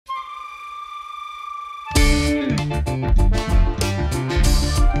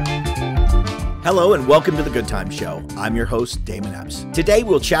Hello and welcome to the Good Times Show. I'm your host, Damon Epps. Today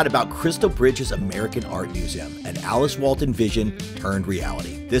we'll chat about Crystal Bridge's American Art Museum, an Alice Walton vision turned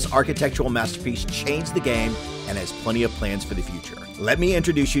reality. This architectural masterpiece changed the game and has plenty of plans for the future. Let me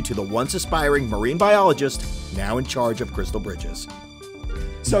introduce you to the once aspiring marine biologist, now in charge of Crystal Bridges.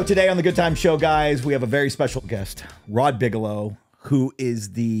 So today on the Good Times Show, guys, we have a very special guest, Rod Bigelow, who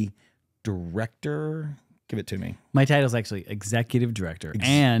is the director. Give it to me. My title is actually Executive Director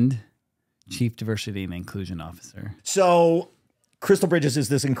and Chief Diversity and Inclusion Officer. So Crystal Bridges is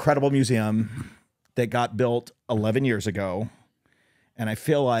this incredible museum that got built 11 years ago. And I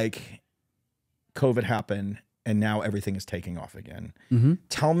feel like COVID happened and now everything is taking off again.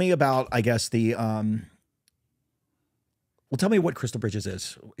 Tell me about, I guess, the, well, tell me what Crystal Bridges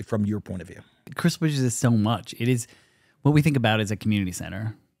is from your point of view. Crystal Bridges is so much. It is what we think about as a community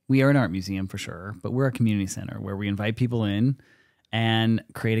center. We are an art museum for sure, but we're a community center where we invite people in and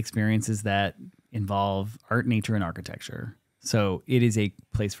create experiences that involve art, nature, and architecture. So it is a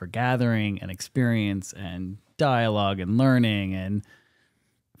place for gathering and experience and dialogue and learning and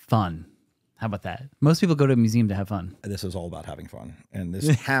fun. How about that? Most people go to a museum to have fun. This is all about having fun. And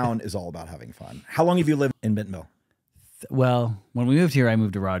this town is all about having fun. How long have you lived in Bentonville? Well, when we moved here, I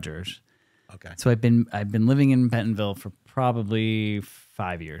moved to Rogers. Okay. So I've been living in Bentonville for probably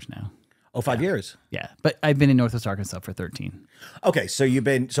 5 years now. Oh, 5 years. Yeah. But I've been in Northwest Arkansas for 13. Okay. So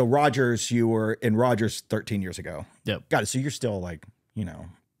so Rogers, you were in Rogers 13 years ago. Yep. Got it. So you're still like, you know,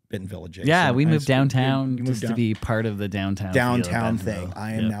 Bentonville adjacent. Yeah. We moved downtown you just to be part of the downtown thing.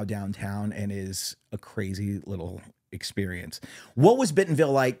 I am now downtown and is a crazy little experience. What was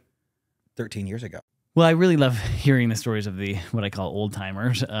Bentonville like 13 years ago? Well, I really love hearing the stories of what I call old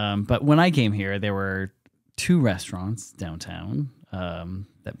timers. But when I came here, there were 2 restaurants downtown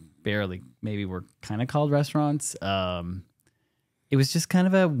that barely maybe were kind of called restaurants. It was just kind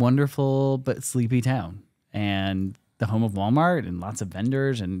of a wonderful but sleepy town, and the home of Walmart and lots of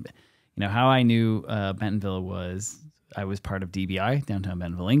vendors. And you know how I knew Bentonville was I was part of DBI, Downtown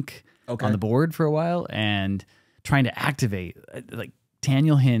Bentonville Inc. On the board for a while, and trying to activate, like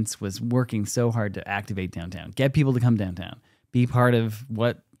Daniel Hintz was working so hard to activate downtown, get people to come downtown, be part of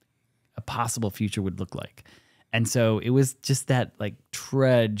what a possible future would look like. And so it was just that like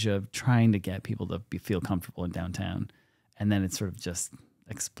trudge of trying to get people to feel comfortable in downtown. And then it sort of just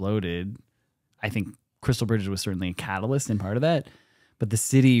exploded. I think Crystal Bridges was certainly a catalyst and part of that. But the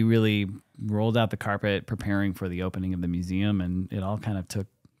city really rolled out the carpet preparing for the opening of the museum, and it all kind of took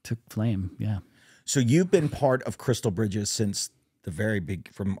flame. Yeah. So you've been part of Crystal Bridges since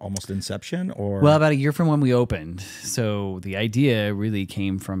from almost inception, or? Well, about a year from when we opened. So the idea really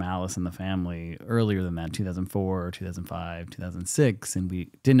came from Alice and the family earlier than that, 2004, 2005, 2006, and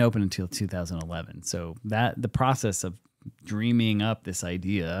we didn't open until 2011. So the process of dreaming up this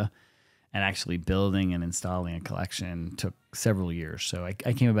idea and actually building and installing a collection took several years. So I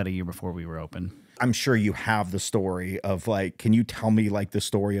came about a year before we were open. I'm sure you have the story of like, can you tell me like the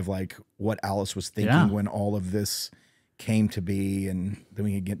story of like what Alice was thinking when all of this came to be, and then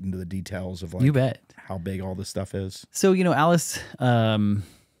we can get into the details of like you bet how big all this stuff is. So, you know, Alice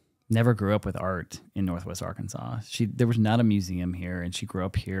never grew up with art in Northwest Arkansas. There was not a museum here, and she grew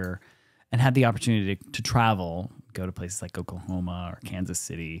up here and had the opportunity to travel, go to places like Oklahoma or Kansas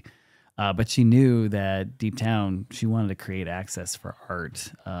City. But she knew that deep down, she wanted to create access for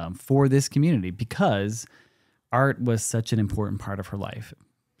art for this community because art was such an important part of her life.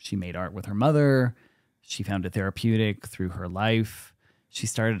 She made art with her mother. She found it therapeutic through her life. She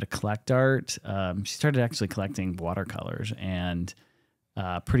started to collect art. She started actually collecting watercolors, and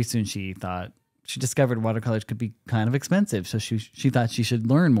pretty soon she discovered watercolors could be kind of expensive. So she thought she should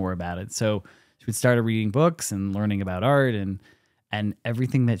learn more about it. So she would start reading books and learning about art, and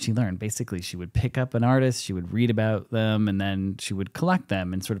everything that she learned. Basically, she would pick up an artist, she would read about them, and then she would collect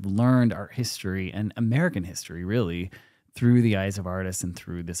them and sort of learned art history and American history, really, through the eyes of artists and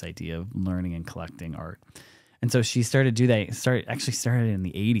through this idea of learning and collecting art. And so she started to do that, actually started in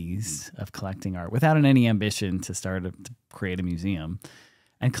the 80s of collecting art without any ambition to create a museum,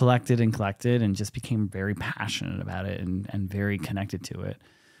 and collected and just became very passionate about it and very connected to it.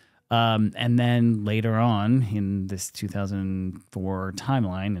 And then later on in this 2004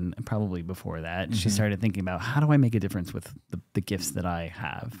 timeline, and probably before that, she started thinking about, how do I make a difference with the gifts that I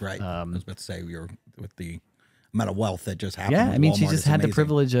have? Right. I was about to say, you're with the amount of wealth that just happened. Yeah, I mean, Walmart she just had amazing. the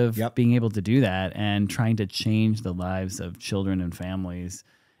privilege of being able to do that, and trying to change the lives of children and families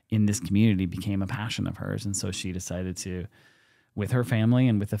in this community became a passion of hers. And so she decided to, with her family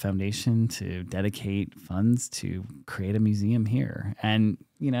and with the foundation, to dedicate funds to create a museum here. And,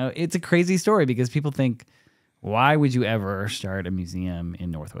 you know, it's a crazy story because people think, why would you ever start a museum in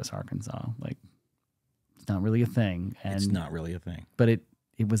Northwest Arkansas? Like, it's not really a thing. And, it's not really a thing. But it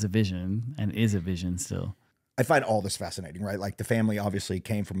was a vision and is a vision still. I find all this fascinating, right? Like the family obviously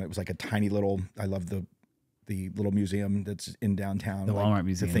came from, it was like a tiny little, I love the little museum that's in downtown. The Walmart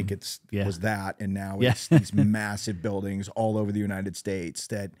Museum. To think was that. And now it's these massive buildings all over the United States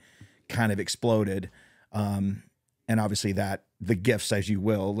that kind of exploded. And obviously that the gifts, as you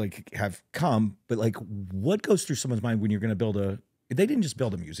will, like have come, but like what goes through someone's mind when you're going to build they didn't just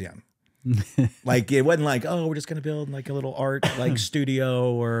build a museum. Like it wasn't like, oh, we're just going to build like a little art like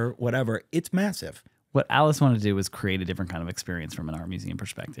studio or whatever. It's massive. What Alice wanted to do was create a different kind of experience from an art museum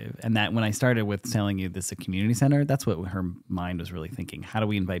perspective. And that when I started with telling you this is a community center, that's what her mind was really thinking. How do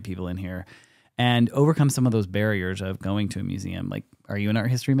we invite people in here and overcome some of those barriers of going to a museum? Like, are you an art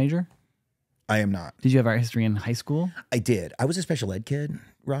history major? I am not. Did you have art history in high school? I did. I was a special ed kid,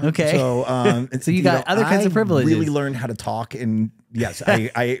 Ron. Okay. So, so you got other kinds of privileges. I really learned how to talk, and yes,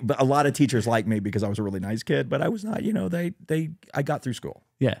 but a lot of teachers liked me because I was a really nice kid, but I was not, I got through school.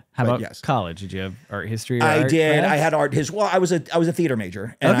 Yeah. How about college? Did you have art history? Or I did. Class? I had art history. Well, I was a theater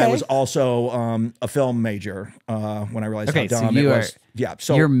major, and I was also a film major when I realized how dumb it was. Yeah.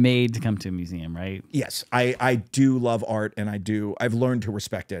 So you're made to come to a museum, right? Yes. I do love art, and I've learned to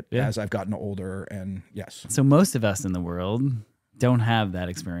respect it as I've gotten older, and yes. So most of us in the world don't have that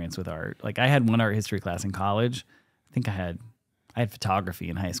experience with art. Like I had one art history class in college. I think I had photography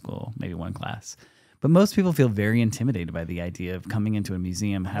in high school, maybe one class. But most people feel very intimidated by the idea of coming into a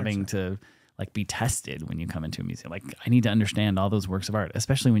museum, having to like be tested when you come into a museum. Like I need to understand all those works of art,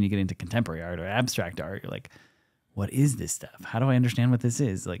 especially when you get into contemporary art or abstract art. You're like, what is this stuff? How do I understand what this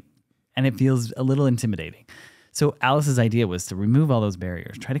is? Like, and it feels a little intimidating. So Alice's idea was to remove all those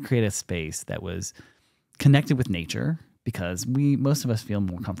barriers, try to create a space that was connected with nature, because most of us feel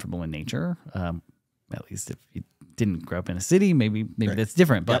more comfortable in nature. At least if you didn't grow up in a city, maybe that's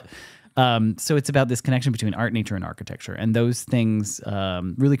different. But so it's about this connection between art, nature, and architecture, and those things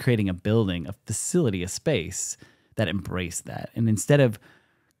really creating a building, a facility, a space that embraced that. And instead of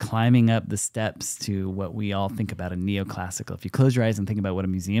climbing up the steps to what we all think about a neoclassical, if you close your eyes and think about what a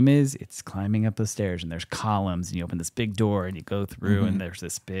museum is, it's climbing up those stairs, and there's columns, and you open this big door, and you go through, and there's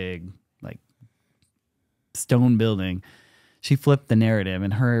this big like stone building. She flipped the narrative,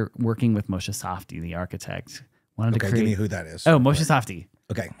 and her working with Moshe Safdie, the architect, wanted to create. Give me who that is. Oh, Moshe Safdie.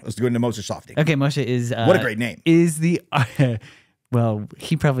 Okay, let's go into Moshe Safdie. Okay, Moshe is what a great name. Is the well,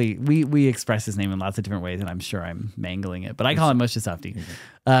 he probably we express his name in lots of different ways, and I'm sure I'm mangling it, but I call him Moshe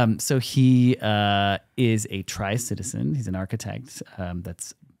Safdie. So he is a tri-citizen. He's an architect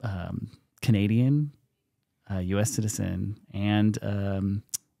that's Canadian, U.S. citizen, and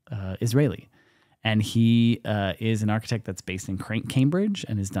Israeli. And he is an architect that's based in Cambridge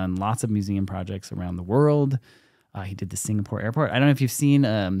and has done lots of museum projects around the world. He did the Singapore airport. I don't know if you've seen,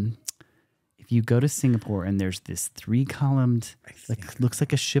 if you go to Singapore and there's this 3-columned, like looks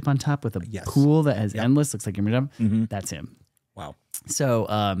like a ship on top with a pool that has endless, looks like your museum. That's him. Wow.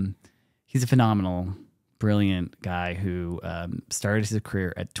 So he's a phenomenal, brilliant guy who started his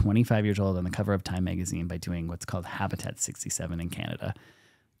career at 25 years old on the cover of Time magazine by doing what's called Habitat 67 in Canada,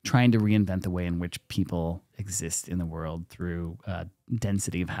 trying to reinvent the way in which people exist in the world through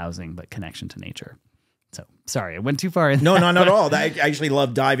density of housing, but connection to nature. So sorry, I went too far. No, not at all. I actually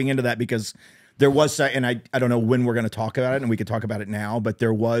love diving into that because there was, and I don't know when we're going to talk about it, and we could talk about it now, but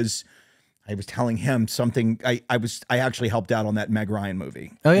I was telling him something. I actually helped out on that Meg Ryan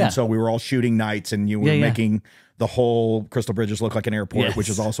movie. Oh yeah. And so we were all shooting nights, and you were making the whole Crystal Bridges look like an airport, which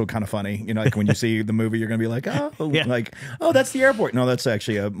is also kind of funny. You know, like when you see the movie, you're going to be like, oh, that's the airport. No, that's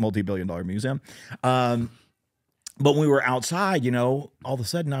actually a multi-billion-dollar museum. But when we were outside, all of a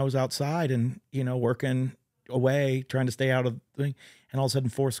sudden I was outside and, working away, trying to stay out of the thing. And all of a sudden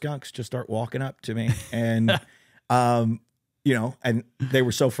 4 skunks just start walking up to me. And, and they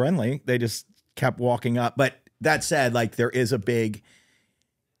were so friendly. They just kept walking up. But that said, like there is a big,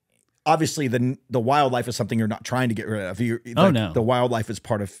 obviously the wildlife is something you're not trying to get rid of. No. The wildlife is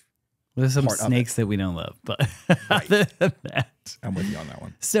part of. There's some snakes that we don't love, but other than that. I'm with you on that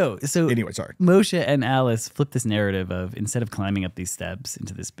one. So anyway, sorry. Moshe and Alice flipped this narrative of instead of climbing up these steps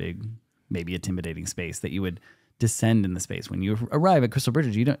into this big, maybe intimidating space, that you would descend in the space. When you arrive at Crystal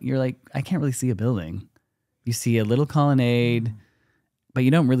Bridges, you're like, I can't really see a building. You see a little colonnade, but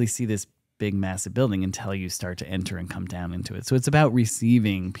you don't really see this big, massive building until you start to enter and come down into it. So it's about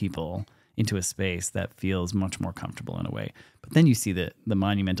receiving people into a space that feels much more comfortable in a way. But then you see the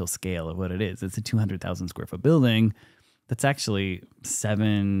monumental scale of what it is. It's a 200,000 square foot building that's actually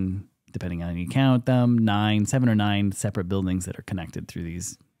 7, depending on how you count them, 7 or 9 separate buildings that are connected through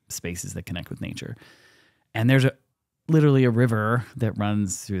these spaces that connect with nature. And there's literally a river that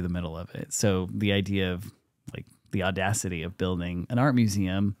runs through the middle of it. So the idea of like the audacity of building an art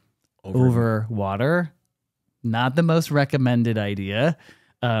museum over water, not the most recommended idea,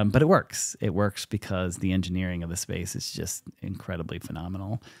 but it works. It works because the engineering of the space is just incredibly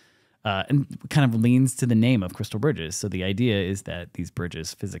phenomenal. And kind of leans to the name of Crystal Bridges. So the idea is that these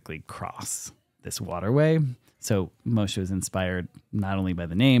bridges physically cross this waterway. So Moshe was inspired not only by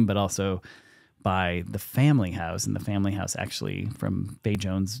the name, but also by the family house. And the family house actually, from Faye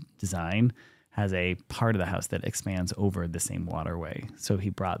Jones' design, has a part of the house that expands over the same waterway. So he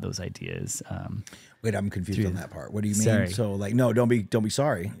brought those ideas. Wait, I'm confused on that part. What do you mean? Sorry. So like, no, don't be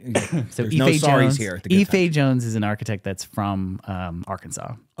sorry. So There's no sorries here. At the Good Faye Times. Jones is an architect that's from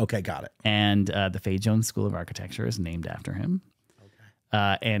Arkansas. Okay, got it. And the Faye Jones School of Architecture is named after him.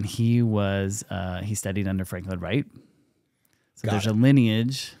 Okay. And he studied under Frank Lloyd Wright. So there's a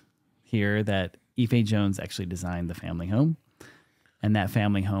lineage here that Faye Jones actually designed the family home. And that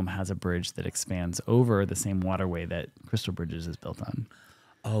family home has a bridge that expands over the same waterway that Crystal Bridges is built on.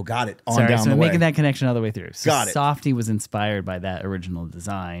 Oh, got it. I'm making that connection all the way through. So Got it. Safdie was inspired by that original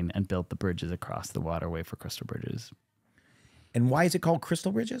design and built the bridges across the waterway for Crystal Bridges. And why is it called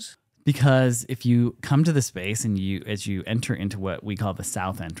Crystal Bridges? Because if you come to the space and as you enter into what we call the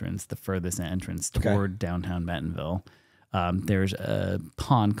south entrance, the furthest entrance toward downtown Bentonville, there's a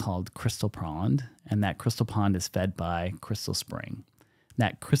pond called Crystal Pond, and that Crystal Pond is fed by Crystal Spring.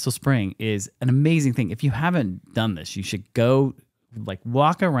 That Crystal Spring is an amazing thing. If you haven't done this, you should go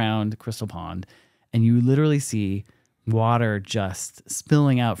walk around Crystal Pond, and you literally see water just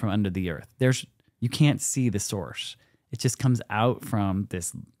spilling out from under the earth. You can't see the source. It just comes out from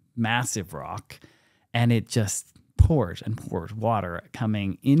this massive rock, and it just pours and pours water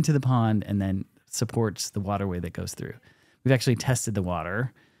coming into the pond and then supports the waterway that goes through. We've actually tested the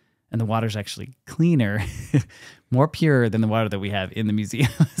water, and the water's actually cleaner, more pure than the water that we have in the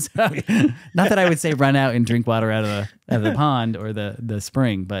museum. So, not that I would say run out and drink water out of the pond or the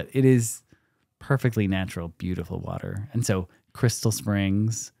spring, but it is perfectly natural, beautiful water. And so Crystal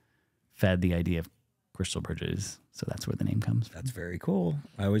Springs fed the idea of Crystal Bridges. So that's where the name comes from. That's very cool.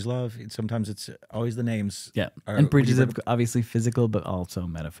 I always love it. Sometimes it's always the names. Yeah. And bridges are obviously physical, but also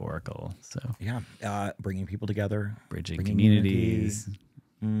metaphorical. So yeah, bringing people together. Bridging communities.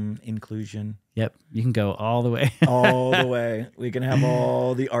 Inclusion. Yep. You can go all the way. All the way. We can have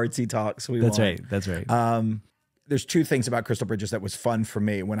all the artsy talks we want. That's right. There's two things about Crystal Bridges that was fun for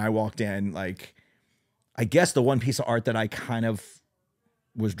me when I walked in. I guess the one piece of art that I kind of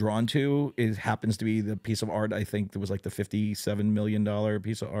was drawn to happens to be the piece of art. I think there was like the $57 million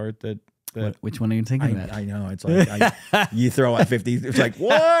piece of art that which one are you thinking about? I know. It's like, you throw out 50. It's like,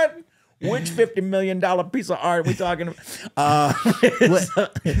 what? Which $50 million piece of art are we talking about?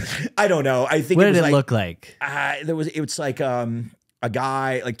 I don't know. I think what did it look like? It was like a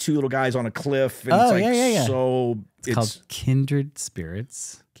guy, like two little guys on a cliff. And yeah. So it's called Kindred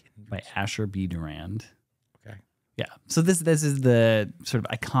Spirits by Asher B. Durand. Okay. Yeah. So this is the sort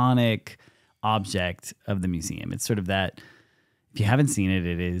of iconic object of the museum. It's sort of that. If you haven't seen it,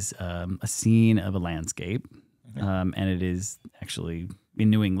 it is a scene of a landscape, and it is actually in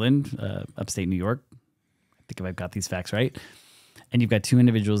New England, upstate New York. I think if I've got these facts right. And you've got two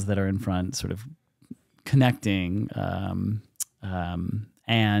individuals that are in front, sort of connecting.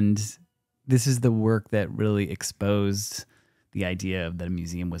 And this is the work that really exposed the idea of that a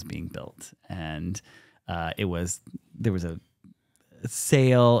museum was being built. And there was a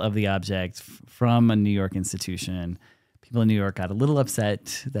sale of the object from a New York institution. People in New York got a little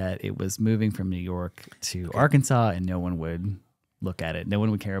upset that it was moving from New York to Arkansas, and no one would look at it. No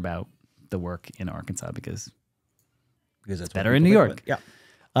one would care about the work in Arkansas because it's better in New York. Yeah.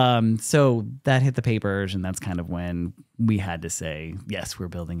 So that hit the papers, and that's kind of when we had to say, yes, we're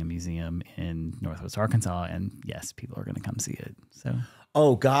building a museum in Northwest Arkansas, and yes, people are going to come see it. So.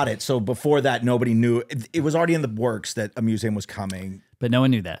 Oh, got it. So before that, nobody knew. It was already in the works that a museum was coming. But no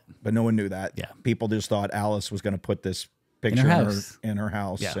one knew that. Yeah. People just thought Alice was going to put this picture in her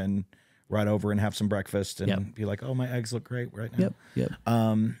house and ride over and have some breakfast and be like, oh, my eggs look great right now. Yep.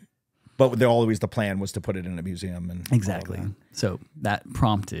 But always the plan was to put it in a museum. And exactly. So that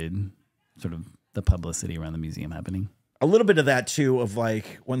prompted sort of the publicity around the museum happening. A little bit of that, too, of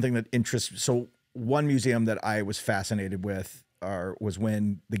like one thing that interests. So one museum that I was fascinated with was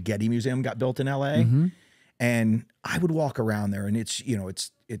when the Getty Museum got built in L.A. Mm-hmm. And I would walk around there, and it's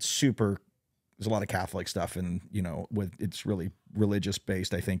super. There's a lot of Catholic stuff, and it's really religious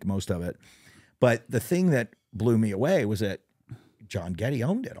based. I think most of it. But the thing that blew me away was that John Getty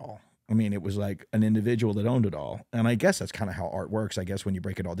owned it all. I mean, it was like an individual that owned it all. And I guess that's kind of how art works. I guess when you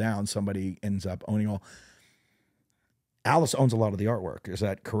break it all down, somebody ends up owning all. Alice owns a lot of the artwork. Is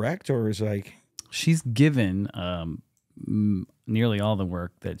that correct? Or is like... She's given nearly all the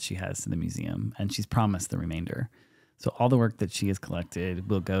work that she has to the museum, and she's promised the remainder. So all the work that she has collected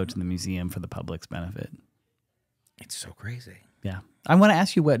will go to the museum for the public's benefit. It's so crazy. Yeah. I want to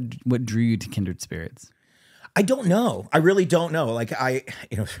ask you what drew you to Kindred Spirits? I don't know. I really don't know. Like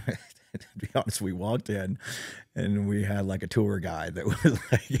to be honest, we walked in and we had like a tour guide that was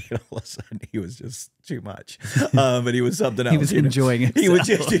like, all of a sudden he was just too much. But he was something else. He was enjoying it. He was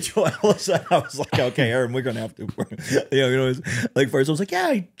just enjoying. All of a sudden I was like, okay, Aaron, we're going to have to, it was like, first I was like,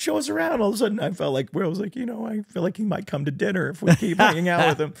 yeah, show us around. All of a sudden I felt like, I was like, I feel like he might come to dinner if we keep hanging out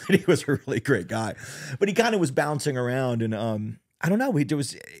with him. And he was a really great guy, but he kind of was bouncing around and, I don't know.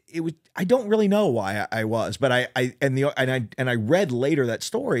 I don't really know why I was, but I read later that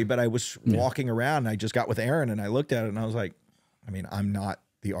story, but I was walking around and I just got with Aaron and I looked at it and I was like, I mean, I'm not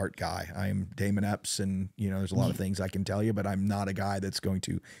the art guy. I'm Damon Epps and there's a lot of things I can tell you, but I'm not a guy that's going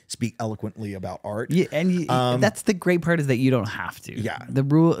to speak eloquently about art. Yeah. And that's the great part is that you don't have to. Yeah.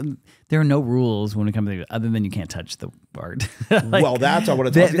 There are no rules when it comes to other than you can't touch the art. Well, that's I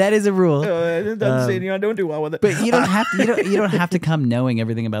want to talk. That is a rule. It doesn't say, I don't do well with it. But you don't have to. You don't have to come knowing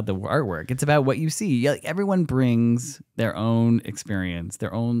everything about the artwork. It's about what you see. Like everyone brings their own experience,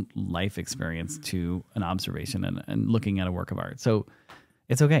 their own life experience to an observation and looking at a work of art. So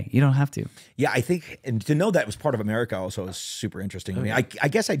it's okay. You don't have to. Yeah, I think, and to know that was part of America also is super interesting to me. I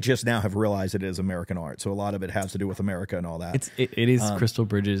guess I just now have realized it is American art. So a lot of it has to do with America and all that. It is Crystal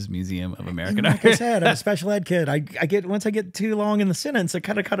Bridges Museum of American Art. Like I said, I'm a special ed kid. Once I get too long in the sentence, I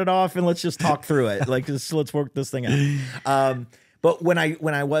kind of cut it off and let's just talk through it. Like, let's work this thing out. But when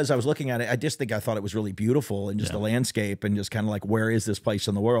I was looking at it, I just think I thought it was really beautiful and just the landscape and just kind of like, where is this place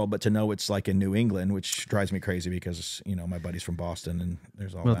in the world? But to know it's like in New England, which drives me crazy because, my buddy's from Boston and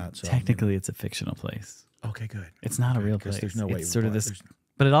there's all that. So technically it's a fictional place. Okay, good. It's not a real place. There's no way. It's sort of this,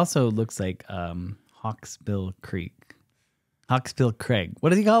 but it also looks like Hawksbill Creek. Hawksbill Craig. What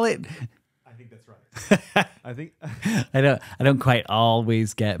does he call it? I think that's right. I think I don't quite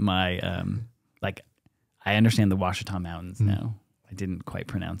always get my I understand the Ouachita Mountains now. I didn't quite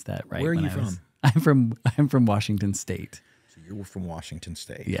pronounce that right. Where are you from? I'm from Washington State. So you were from Washington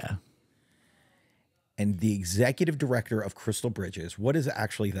State. Yeah. And the executive director of Crystal Bridges, what is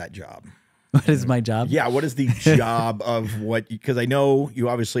actually that job? What is my job? Yeah, what is the job of what? Because I know you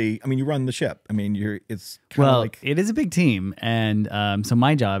obviously, you run the ship. It's kind of like... it is a big team. And so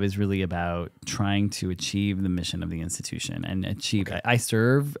my job is really about trying to achieve the mission of the institution and achieve. Okay. I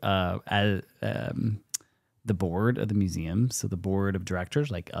serve as... the board of the museum, so the board of directors,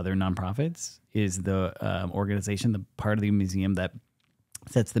 like other nonprofits, is the organization, the part of the museum that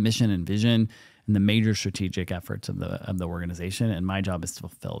sets the mission and vision and the major strategic efforts of the organization. And my job is to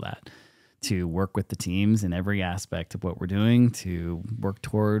fulfill that, to work with the teams in every aspect of what we're doing, to work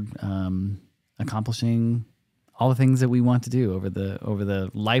toward accomplishing all the things that we want to do over the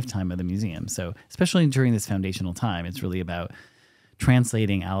lifetime of the museum. So especially during this foundational time, it's really about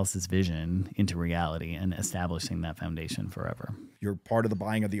translating Alice's vision into reality and establishing that foundation forever. You're part of the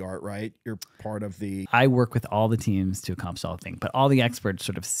buying of the art, right? You're part of the... I work with all the teams to accomplish all the things, but all the experts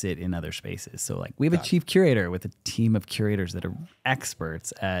sort of sit in other spaces. So like we have a chief curator with a team of curators that are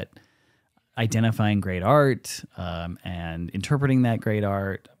experts at identifying great art and interpreting that great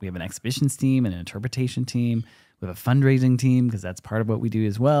art. We have an exhibitions team and an interpretation team. We have a fundraising team because that's part of what we do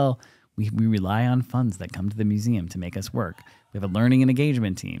as well. We rely on funds that come to the museum to make us work. We have a learning and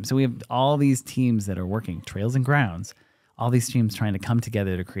engagement team. So we have all these teams that are working, Trails and Grounds, all these teams trying to come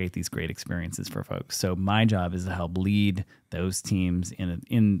together to create these great experiences for folks. So my job is to help lead those teams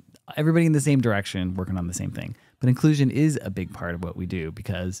in everybody in the same direction, working on the same thing. But inclusion is a big part of what we do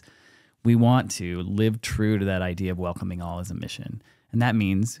because we want to live true to that idea of welcoming all as a mission. And that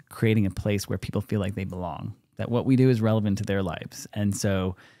means creating a place where people feel like they belong, that what we do is relevant to their lives. And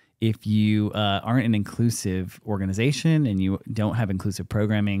so if you aren't an inclusive organization and you don't have inclusive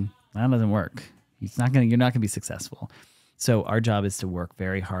programming, that doesn't work. You're not gonna be successful. So our job is to work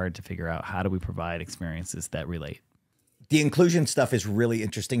very hard to figure out how do we provide experiences that relate. The inclusion stuff is really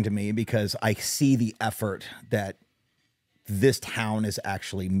interesting to me because I see the effort that this town is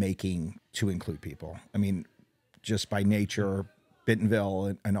actually making to include people. Just by nature,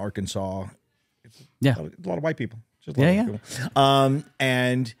 Bentonville and Arkansas, it's a lot of white people. Just a lot of white people.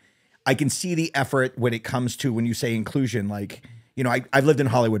 And I can see the effort when it comes to when you say inclusion, like, I've lived in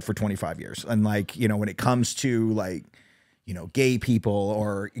Hollywood for 25 years. And like, when it comes to like, gay people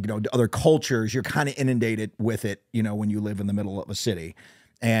or, other cultures, you're kind of inundated with it, when you live in the middle of a city.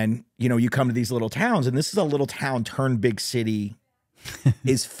 And, you come to these little towns and this is a little town turned big city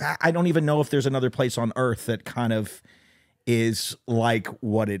I don't even know if there's another place on earth that kind of is like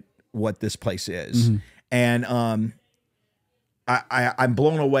what this place is. And I'm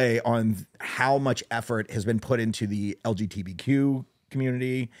blown away on how much effort has been put into the LGBTQ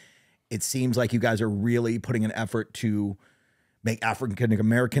community. It seems like you guys are really putting an effort to make African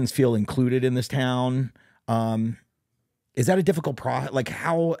Americans feel included in this town. Is that a difficult process? Like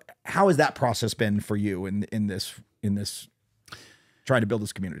how has that process been for you in this trying to build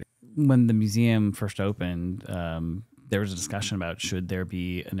this community? When the museum first opened, there was a discussion about should there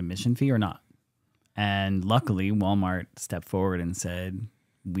be an admission fee or not. And luckily, Walmart stepped forward and said,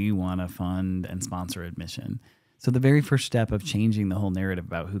 we want to fund and sponsor admission. So the very first step of changing the whole narrative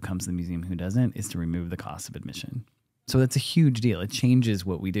about who comes to the museum, who doesn't, is to remove the cost of admission. So that's a huge deal. It changes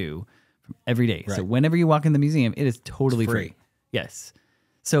what we do from every day. Right. So whenever you walk in the museum, it is totally free. Yes.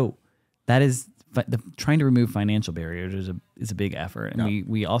 So that is trying to remove financial barriers is a big effort. And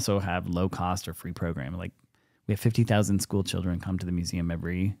we also have low cost or free program. Like we have 50,000 school children come to the museum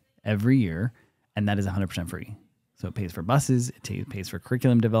every year, and that is 100% free. So it pays for buses, it pays for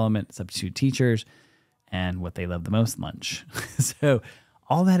curriculum development, substitute teachers, and what they love the most, lunch. So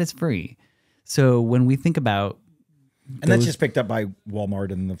all that is free. So when we think about that's just picked up by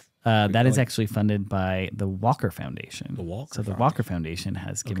Walmart and that is actually funded by the Walker Foundation. The Walker Foundation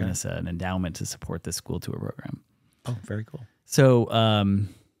has given us an endowment to support the school tour program. Oh, very cool. So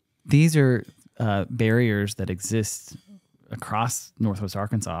these are barriers that exist across Northwest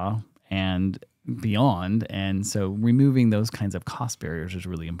Arkansas and beyond. And so removing those kinds of cost barriers is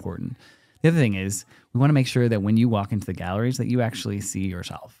really important. The other thing is we want to make sure that when you walk into the galleries that you actually see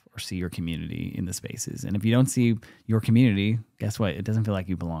yourself or see your community in the spaces. And if you don't see your community, guess what? It doesn't feel like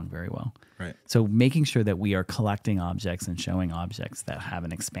you belong very well. Right. So making sure that we are collecting objects and showing objects that have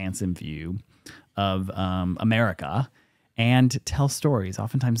an expansive view of America and tell stories.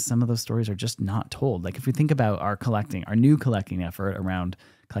 Oftentimes some of those stories are just not told. Like if we think about our new collecting effort around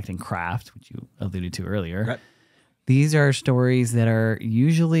collecting craft, which you alluded to earlier, right. These are stories that are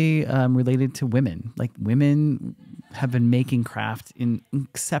usually related to women. Like women have been making craft in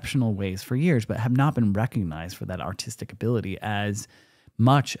exceptional ways for years, but have not been recognized for that artistic ability as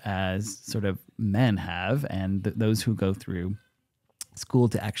much as sort of men have, and those who go through school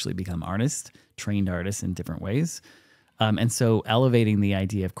to actually become artists, trained artists in different ways. And so elevating the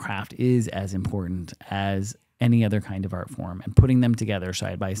idea of craft is as important as any other kind of art form, and putting them together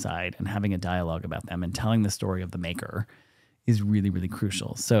side by side and having a dialogue about them and telling the story of the maker is really, really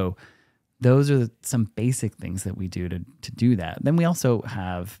crucial. So those are some basic things that we do to do that. Then we also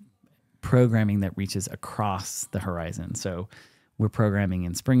have programming that reaches across the horizon. So we're programming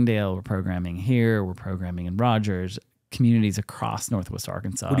in Springdale, we're programming here, we're programming in Rogers, communities across Northwest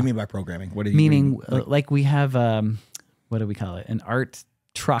Arkansas. What do you mean by programming? What do you mean? Like we have, what do we call it? An art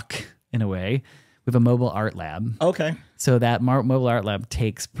truck in a way. We have a mobile art lab. Okay. So that mobile art lab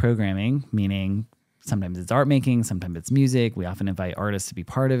takes programming, meaning sometimes it's art making, sometimes it's music. We often invite artists to be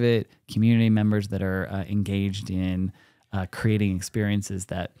part of it, community members that are engaged in creating experiences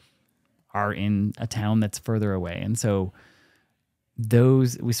that are in a town that's further away. And so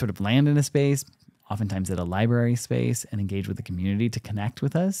we sort of land in a space, oftentimes at a library space, and engage with the community to connect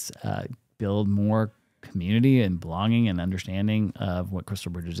with us, build more community and belonging and understanding of what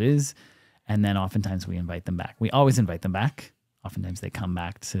Crystal Bridges is. And then oftentimes we invite them back. We always invite them back. Oftentimes they come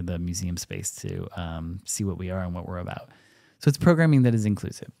back to the museum space to see what we are and what we're about. So it's programming that is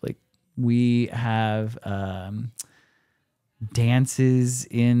inclusive. Like we have dances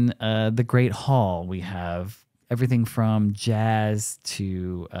in the Great Hall. We have everything from jazz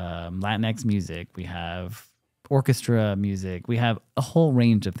to Latinx music. We have orchestra music. We have a whole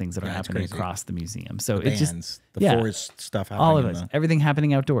range of things that are happening across the museum. So it's just the forest stuff happening. All of it. Everything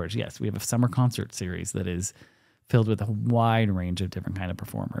happening outdoors. Yes, we have a summer concert series that is filled with a wide range of different kind of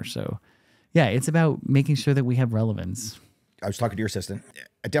performers. So yeah, it's about making sure that we have relevance. I was talking to your assistant.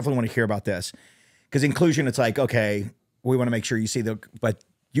 I definitely want to hear about this because inclusion, it's like, okay, we want to make sure you see but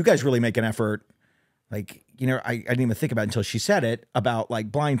you guys really make an effort. Like, you know, I didn't even think about it until she said it about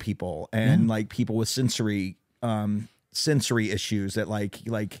like blind people and like people with sensory issues that like,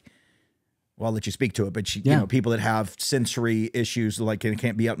 well, I'll let you speak to it, but you know, people that have sensory issues, like and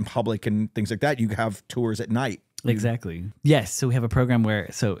can't be out in public and things like that. You have tours at night. Exactly. Yes. So we have a program where,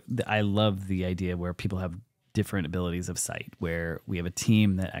 I love the idea where people have different abilities of sight, where we have a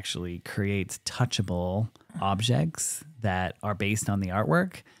team that actually creates touchable objects that are based on the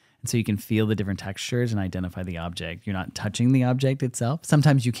artwork. And so you can feel the different textures and identify the object. You're not touching the object itself.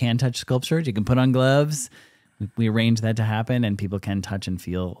 Sometimes you can touch sculptures. You can put on gloves. We arrange that to happen, and people can touch and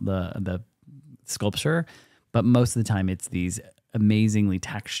feel the sculpture. But most of the time, it's these amazingly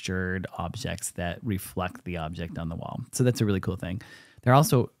textured objects that reflect the object on the wall. So that's a really cool thing. There are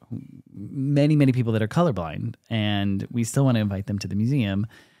also many, many people that are colorblind, and we still want to invite them to the museum.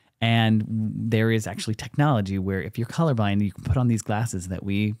 And there is actually technology where if you're colorblind, you can put on these glasses that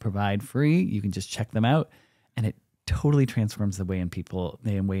we provide free. You can just check them out, and it totally transforms the way in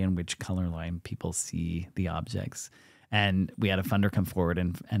which colorblind people see the objects. And we had a funder come forward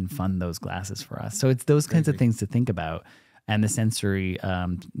and fund those glasses for us. So it's those kinds of things to think about. And the sensory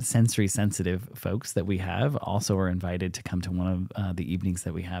sensitive folks that we have also are invited to come to one of the evenings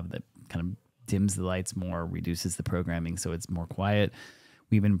that we have that kind of dims the lights more, reduces the programming so it's more quiet.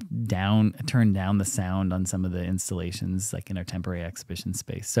 We even turned down the sound on some of the installations, like in our temporary exhibition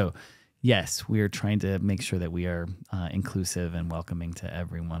space. So yes, we are trying to make sure that we are inclusive and welcoming to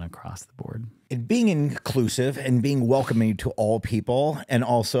everyone across the board. And being inclusive and being welcoming to all people, and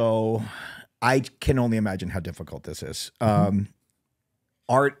also I can only imagine how difficult this is.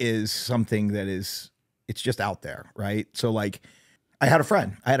 Art is something that it's just out there, right? So like I had a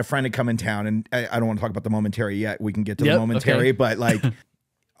friend to come in town, and I don't want to talk about the momentary yet. We can get to the momentary, but like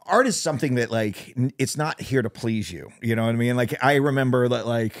art is something that like, it's not here to please you. You know what I mean? Like I remember that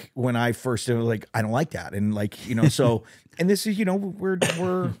like when I first did, like, I don't like that. And like, you know, so, and this is, you know, we're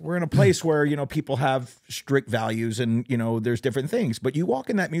in a place where, you know, people have strict values and, you know, there's different things, but you walk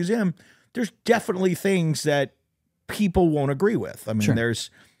in that museum, there's definitely things that people won't agree with. I mean, we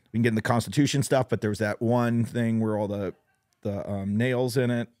can get in the Constitution stuff, but there's that one thing where all the nails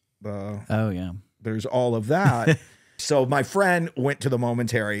in it. There's all of that. So my friend went to the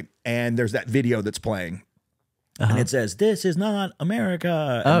momentary, and there's that video that's playing, and it says, "This is not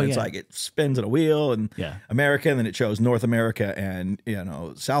America." And it's like it spins at a wheel, and America, and then it shows North America and, you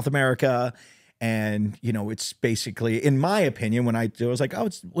know, South America. And, you know, it's basically, in my opinion, when I was like, oh,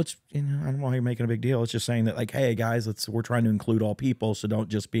 it's you know, I don't know why you're making a big deal. It's just saying that like, hey guys, we're trying to include all people. So don't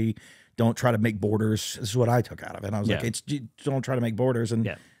try to make borders. This is what I took out of it. And I was like, don't try to make borders,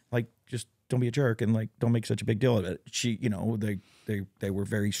 and like, just don't be a jerk, and like, don't make such a big deal of it. You know, they were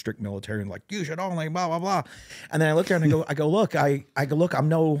very strict military, and like, you should only blah, blah, blah. And then I look there and I go, look,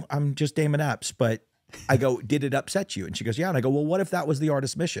 I'm just Damon Epps, but I go, did it upset you? And she goes, yeah. And I go, well, what if that was the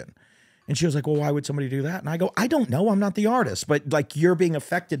artist's mission? And she was like, well, why would somebody do that? And I go, I don't know. I'm not the artist, but like, you're being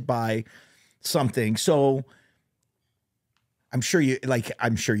affected by something. So I'm sure you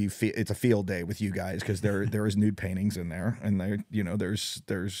feel it's a field day with you guys, because there is nude paintings in there, and there, you know, there's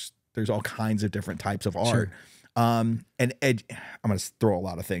all kinds of different types of art. And I'm going to throw a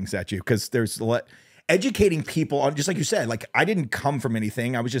lot of things at you, because there's educating people on, just like you said, like I didn't come from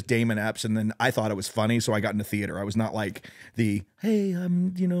anything. I was just Damon Epps, and then I thought it was funny, so I got into theater. I was not like hey,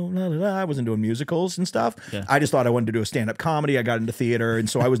 you know, la, la, la. I wasn't doing musicals and stuff. I just thought I wanted to do a stand-up comedy. I got into theater, and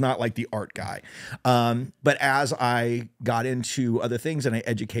so I was not like the art guy. But as I got into other things and I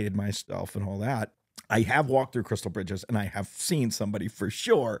educated myself and all that, I have walked through Crystal Bridges, and I have seen somebody for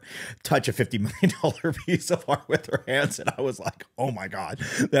sure touch a $50 million piece of art with their hands, and I was like, oh my God,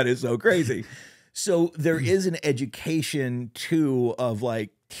 that is so crazy. So there is an education too of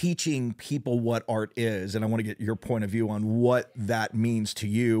like teaching people what art is. And I want to get your point of view on what that means to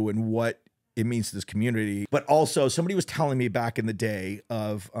you and what it means to this community. But also, somebody was telling me back in the day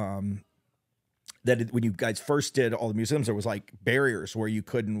of that when you guys first did all the museums, there was like barriers where you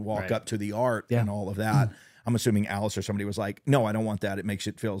couldn't walk up to the art and all of that. I'm assuming Alice or somebody was like, no, I don't want that. It makes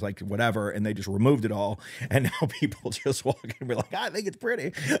it feel like whatever. And they just removed it all. And now people just walk in and be like, I think it's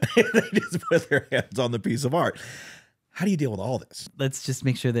pretty. They just put their hands on the piece of art. How do you deal with all this? Let's just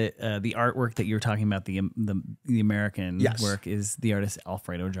make sure that the artwork that you're talking about, the American work, is the artist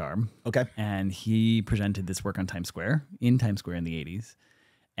Alfredo Jar. Okay. And he presented this work on Times Square in the 80s.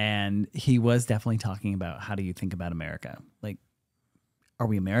 And he was definitely talking about, how do you think about America? Like, are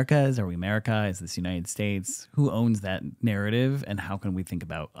we Americas? Are we America? Is this United States? Who owns that narrative? And how can we think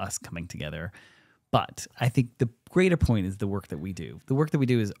about us coming together? But I think the greater point is the work that we do. The work that we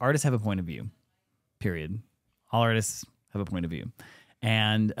do is artists have a point of view, period. All artists have a point of view.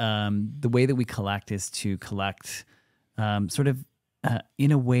 And the way that we collect is to collect sort of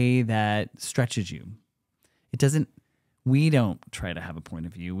in a way that stretches you. We don't try to have a point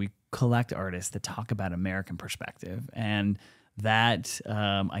of view. We collect artists that talk about American perspective. And that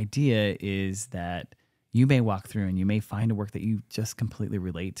idea is that you may walk through and you may find a work that you just completely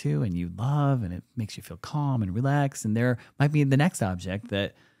relate to and you love, and it makes you feel calm and relaxed. And there might be the next object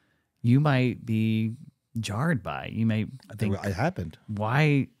that you might be jarred by. You may think, it happened.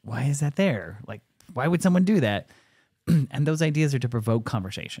 Why is that there? Like, why would someone do that? And those ideas are to provoke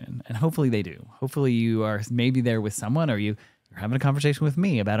conversation. And hopefully they do. Hopefully you are maybe there with someone, or you're having a conversation with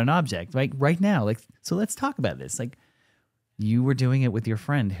me about an object, like right now. Like, so let's talk about this. Like, you were doing it with your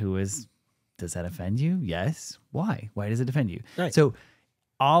friend who is, does that offend you? Yes. Why? Why does it offend you? Right. So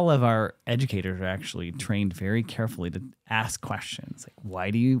all of our educators are actually trained very carefully to ask questions like,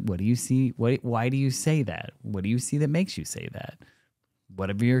 what do you see? Why do you say that? What do you see that makes you say that?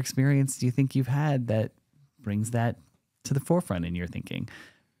 Whatever your experience do you think you've had that brings that to the forefront in your thinking?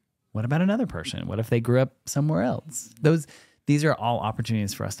 What about another person? What if they grew up somewhere else? These are all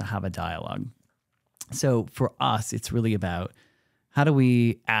opportunities for us to have a dialogue. So for us, it's really about how do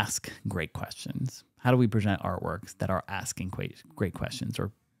we ask great questions? How do we present artworks that are asking great questions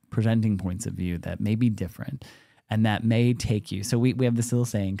or presenting points of view that may be different and that may take you? So we have this little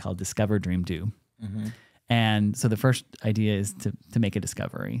saying called discover, dream, do. Mm-hmm. And so the first idea is to make a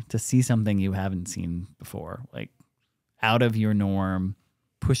discovery, to see something you haven't seen before, like out of your norm,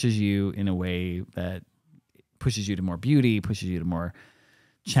 pushes you in a way that pushes you to more beauty, pushes you to more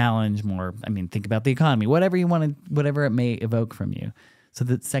challenge, more, think about the economy, whatever you want to, whatever it may evoke from you. So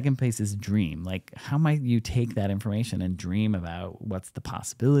the second place is dream. Like, how might you take that information and dream about what's the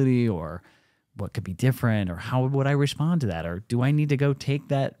possibility or what could be different, or how would I respond to that? Or do I need to go take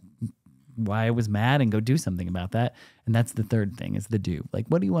that, why I was mad, and go do something about that? And that's the third thing, is the do. Like,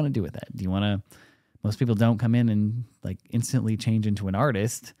 what do you want to do with that? Do you want to, most people don't come in and like instantly change into an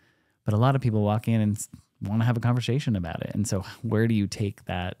artist, but a lot of people walk in and want to have a conversation about it. And so where do you take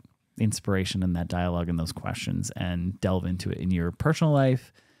that inspiration and that dialogue and those questions and delve into it in your personal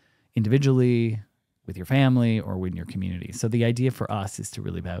life, individually, with your family, or in your community? So the idea for us is to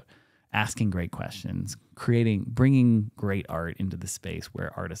really about asking great questions, bringing great art into the space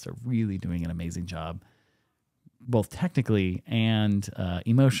where artists are really doing an amazing job, both technically and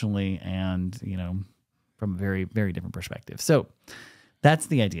emotionally, and from a very, very different perspective. So that's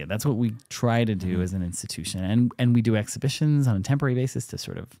the idea. That's what we try to do as an institution. And we do exhibitions on a temporary basis to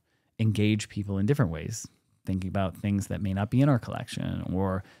sort of engage people in different ways, thinking about things that may not be in our collection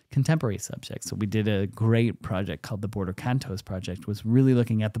or contemporary subjects. So we did a great project called the Border Cantos Project, was really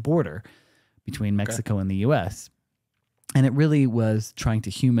looking at the border between Mexico and the US. And it really was trying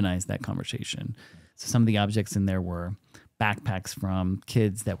to humanize that conversation. So some of the objects in there were backpacks from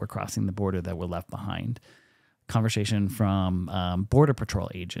kids that were crossing the border that were left behind. Conversation from Border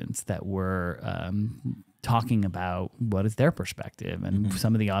Patrol agents that were talking about what is their perspective and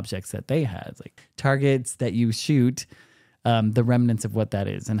some of the objects that they had, like targets that you shoot, the remnants of what that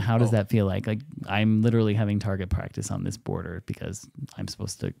is and how does that feel like I'm literally having target practice on this border because I'm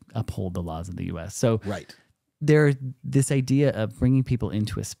supposed to uphold the laws of the U.S. So there's this idea of bringing people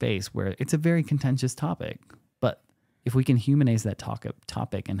into a space where it's a very contentious topic, but if we can humanize that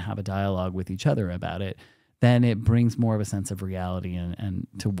topic and have a dialogue with each other about it, then it brings more of a sense of reality and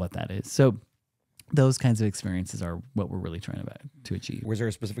to what that is. So those kinds of experiences are what we're really trying to achieve. Was there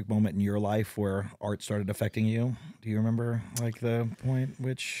a specific moment in your life where art started affecting you? Do you remember like the point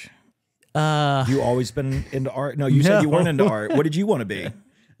which you always been into art? No, you said you weren't into art. What did you want to be?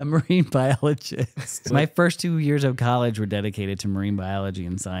 A marine biologist. My first 2 years of college were dedicated to marine biology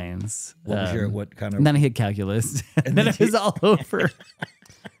and science. What kind of? And then I hit calculus, and then it was all over.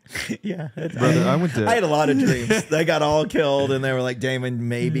 Yeah, brother, I had a lot of dreams. They got all killed, and they were like, "Damon,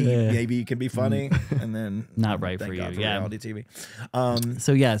 maybe you can be funny," and then not right for you. Reality TV.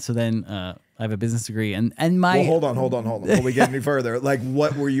 So then I have a business degree, and my hold on before we get any further. Like,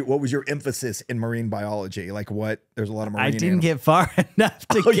 what was your emphasis in marine biology? Like, what? There's a lot of marine. I didn't get far enough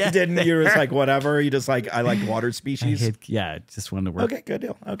to get. You didn't. There. You were just like whatever. You just like I like water species. Just wanted to work. Okay, good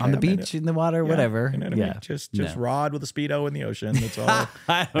deal. Okay, on the beach, in the water, whatever. You know what I mean? Just rod with a Speedo in the ocean. That's all.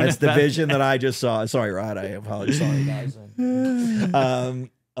 That's the vision that I just saw. Sorry, Rod. I apologize. Sorry, guys.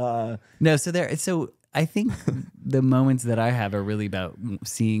 No, so I think the moments that I have are really about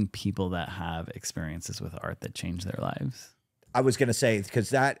seeing people that have experiences with art that change their lives. I was going to say,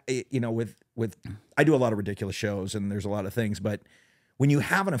 because that, with I do a lot of ridiculous shows and there's a lot of things, but when you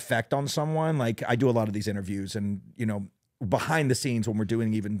have an effect on someone, like I do a lot of these interviews and, behind the scenes when we're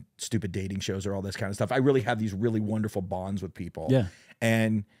doing even stupid dating shows or all this kind of stuff, I really have these really wonderful bonds with people. Yeah.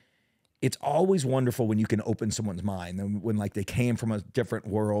 And it's always wonderful when you can open someone's mind and when like they came from a different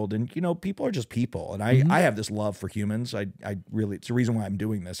world and, people are just people. And I have this love for humans. I really, it's the reason why I'm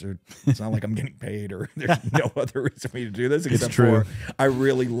doing this. It's not like I'm getting paid or there's no other reason for me to do this. Except for I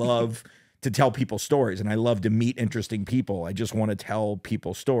really love to tell people stories and I love to meet interesting people. I just want to tell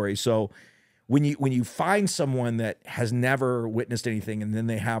people stories. So when you find someone that has never witnessed anything and then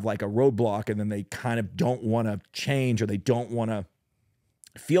they have like a roadblock and then they kind of don't want to change or they don't want to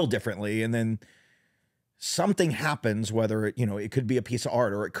feel differently, and then something happens, whether it could be a piece of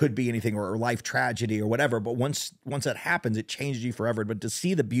art or it could be anything or life tragedy or whatever, but once that happens, it changes you forever. But to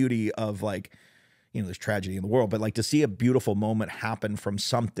see the beauty of like there's tragedy in the world, but like to see a beautiful moment happen from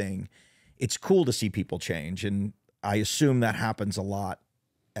something, it's cool to see people change. And I assume that happens a lot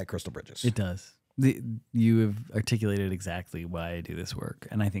at Crystal Bridges. It does. You have articulated exactly why I do this work.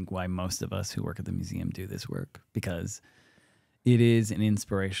 And I think why most of us who work at the museum do this work, because it is an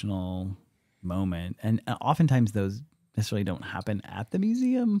inspirational moment. And oftentimes those necessarily don't happen at the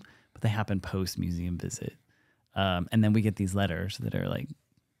museum, but they happen post museum visit. And then we get these letters that are like,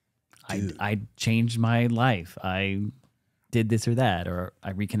 I changed my life. I did this or that, or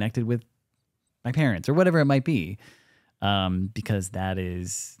I reconnected with my parents, or whatever it might be. Because that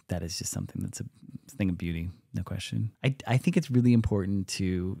is just something that's a thing of beauty, no question. I think it's really important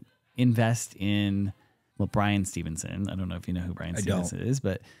to invest in, well, Brian Stevenson. I don't know if you know who Brian Stevenson is,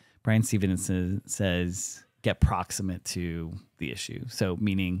 but Brian Stevenson says, get proximate to the issue. So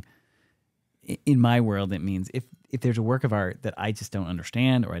meaning, in my world, it means if there's a work of art that I just don't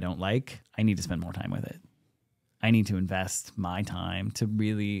understand or I don't like, I need to spend more time with it. I need to invest my time to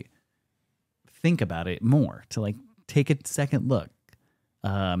really think about it more, to like take a second look.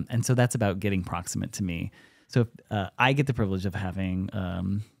 And so that's about getting proximate to me. So if, I get the privilege of having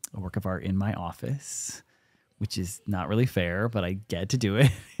a work of art in my office, which is not really fair, but I get to do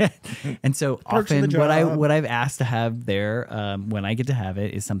it. And so often what I've asked to have there when I get to have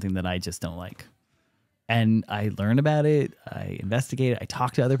it is something that I just don't like. And I learn about it, I investigate it, I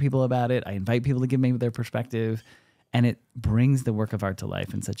talk to other people about it, I invite people to give me their perspective, and it brings the work of art to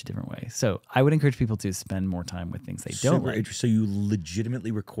life in such a different way. So I would encourage people to spend more time with things they don't like. So you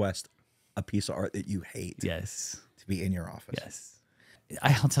legitimately request a piece of art that you hate, yes, to be in your office. Yes.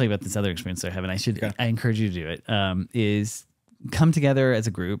 I'll tell you about this other experience I have, and I encourage you to do it, is come together as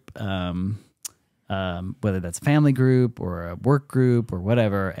a group, whether that's a family group or a work group or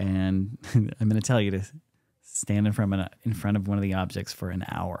whatever, and I'm going to tell you to stand in front of one of the objects for an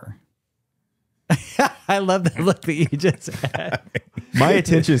hour. I love the look that you just had. My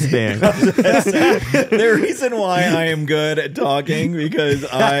attention span. The reason why I am good at talking, because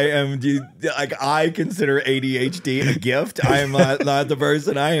I consider ADHD a gift. I am not the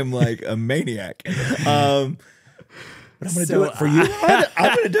person. I am like a maniac. But I'm going to do it for you.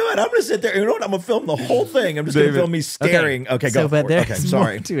 I'm going to do it. I'm going to sit there. You know what? I'm going to film the whole thing. I'm just going to film me staring. Okay, go for it. Okay,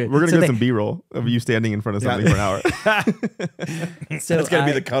 sorry. We're going to get some B-roll of you standing in front of something for an hour. So that's going to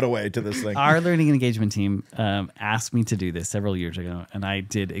be the cutaway to this thing. Our learning and engagement team asked me to do this several years ago, and I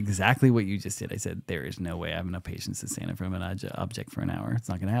did exactly what you just did. I said, there is no way I have enough patience to stand in front of an object for an hour. It's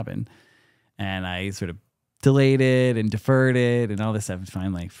not going to happen. And I sort of delayed it and deferred it and all this stuff.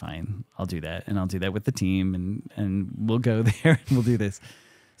 Finally, fine, I'll do that. And I'll do that with the team, and we'll go there and we'll do this.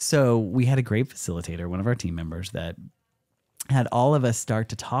 So we had a great facilitator, one of our team members, that had all of us start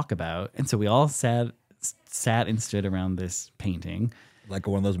to talk about. And so we all sat and stood around this painting. Like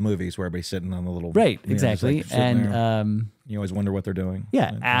one of those movies where everybody's sitting on the little... Right, exactly. Like and you always wonder what they're doing.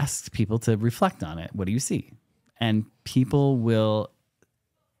 Yeah, asked people to reflect on it. What do you see? And people will...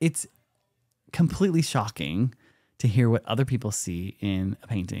 It's completely shocking to hear what other people see in a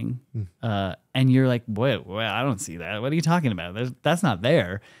painting. And you're like, wait, I don't see that. What are you talking about? That's not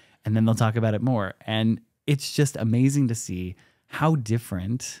there. And then they'll talk about it more. And it's just amazing to see how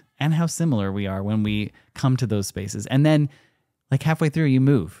different and how similar we are when we come to those spaces. And then like halfway through you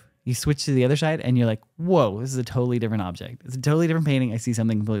move, you switch to the other side and you're like, whoa, this is a totally different object. It's a totally different painting. I see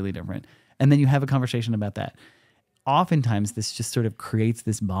something completely different. And then you have a conversation about that. Oftentimes this just sort of creates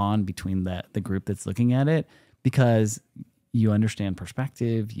this bond between the group that's looking at it, because you understand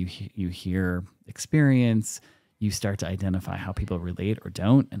perspective, you hear experience, you start to identify how people relate or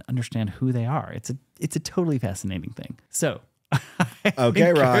don't, and understand who they are. It's a totally fascinating thing. So,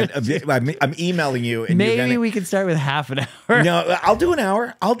 okay, Rod, I'm emailing you. And maybe we could start with half an hour. No, I'll do an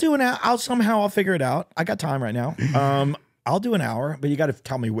hour. I'll figure it out. I got time right now. I'll do an hour, but you got to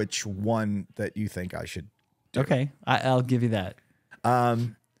tell me which one that you think I should. Okay, I'll give you that.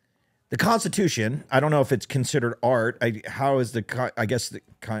 The Constitution, I don't know if it's considered art. How is the, I guess,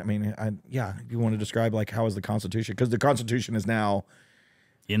 yeah, you want to describe like how is the Constitution? Because the Constitution is now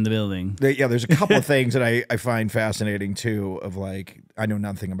in the building. Yeah, there's a couple of things that I find fascinating too, of like, I know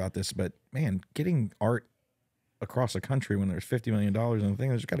nothing about this, but man, getting art across the country when there's $50 million in the thing,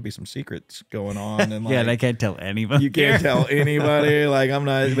 there's got to be some secrets going on. And like, yeah, and I can't tell anybody. You can't tell anybody. Like, I'm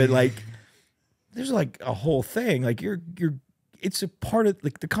not, but like, there's like a whole thing. Like it's a part of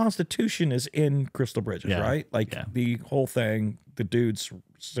like the Constitution is in Crystal Bridges, right? Like the whole thing, the dudes'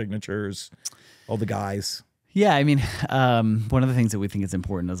 signatures, all the guys. Yeah, I mean, one of the things that we think is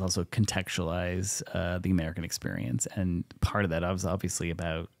important is also contextualize the American experience, and part of that was obviously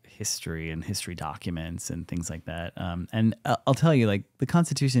about history and history documents and things like that. And I'll tell you, like, the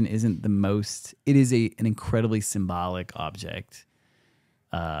Constitution isn't the most, it is an incredibly symbolic object.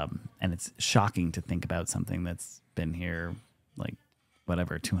 And it's shocking to think about something that's been here, like,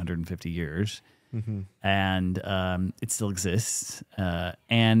 whatever, 250 years. And it still exists.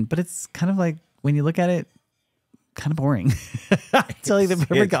 But it's kind of like, when you look at it, kind of boring. I'll tell you the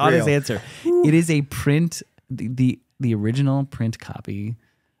perfect honest answer. It is a print, the original print copy,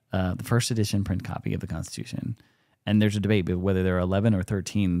 the first edition print copy of the Constitution. And there's a debate whether there are 11 or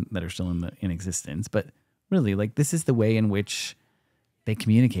 13 that are still in existence. But really, like, this is the way in which they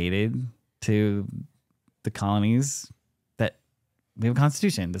communicated to the colonies that we have a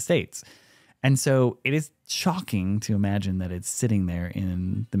Constitution, the states. And so it is shocking to imagine that it's sitting there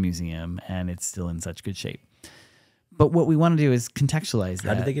in the museum and it's still in such good shape. But what we want to do is contextualize that.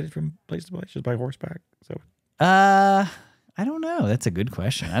 How did they get it from place to place? Just by horseback? So, I don't know. That's a good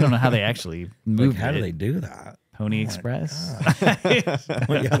question. I don't know how they actually moved how it. do they do that? Pony Express?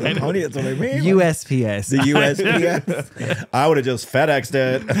 Well, yeah, the pony, that's what I mean. USPS. The USPS. I would have just FedExed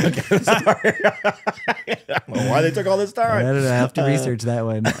it. Okay, sorry. I don't know why they took all this time. I don't know. I have to research that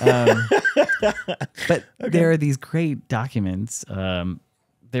one. But there are these great documents.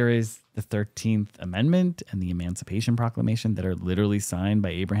 There is the 13th Amendment and the Emancipation Proclamation that are literally signed by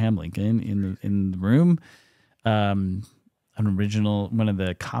Abraham Lincoln in the room. One of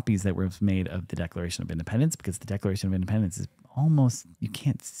the copies that was made of the Declaration of Independence, because the Declaration of Independence is almost, you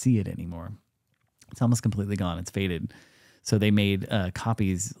can't see it anymore. It's almost completely gone. It's faded. So they made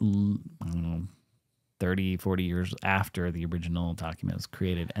copies, I don't know, 30, 40 years after the original document was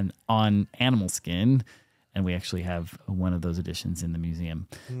created, and on animal skin. And we actually have one of those editions in the museum.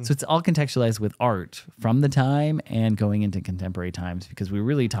 So it's all contextualized with art from the time and going into contemporary times, because we're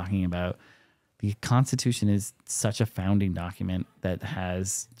really talking about the Constitution is such a founding document that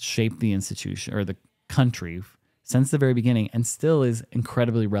has shaped the institution or the country since the very beginning and still is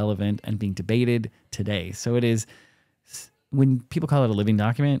incredibly relevant and being debated today. So it is, when people call it a living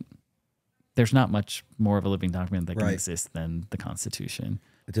document, there's not much more of a living document that can exist than the Constitution.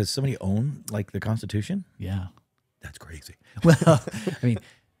 Does somebody own, like, the Constitution? Yeah. That's crazy. Well, I mean,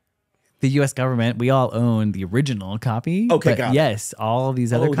 the U.S. government, we all own the original copy. Okay, but got it. yes, all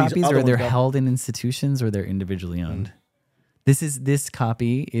these other copies, other or they're ones held in institutions or they're individually owned. This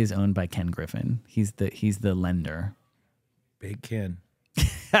copy is owned by Ken Griffin. He's the lender. Big Ken.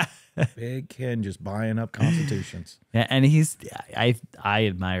 Big Ken just buying up constitutions. Yeah, and I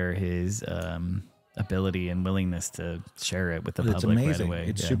admire his ability and willingness to share it with the public right away.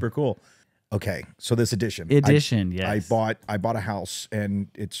 It's super cool. Okay, so this edition. Yes. I bought a house, and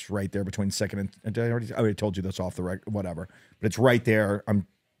it's right there between Second and I already told you this off the record, whatever. But it's right there. I'm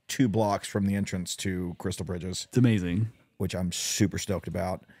 2 blocks from the entrance to Crystal Bridges. It's amazing, which I'm super stoked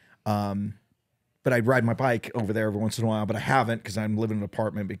about. But I ride my bike over there every once in a while, but I haven't because I'm living in an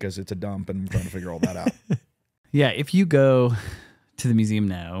apartment because it's a dump, and I'm trying to figure all that out. Yeah, if you go to the museum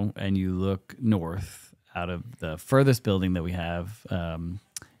now and you look north out of the furthest building that we have,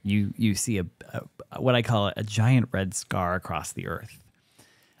 you see what I call a giant red scar across the earth.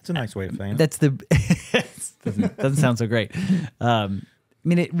 That's a nice way of saying it. That's doesn't sound so great. I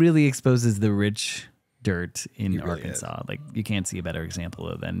mean, it really exposes the rich dirt in Arkansas. Like, you can't see a better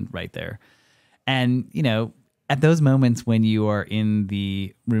example than right there. And, you know, at those moments when you are in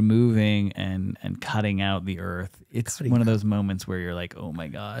the removing and cutting out the earth, it's one of those moments where you're like, oh my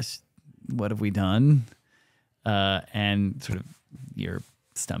gosh, what have we done? And sort of your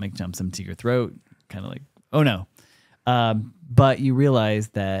stomach jumps into your throat, kind of like, oh no. But you realize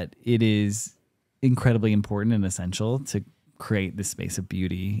that it is incredibly important and essential to create this space of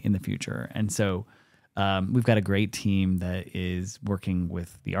beauty in the future. And so we've got a great team that is working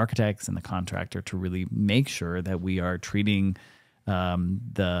with the architects and the contractor to really make sure that we are treating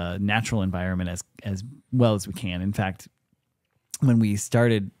the natural environment as well as we can. In fact, when we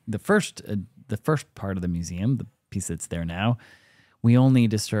started the first part of the museum, the piece that's there now, we only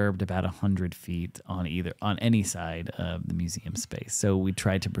disturbed about 100 feet on any side of the museum space. So we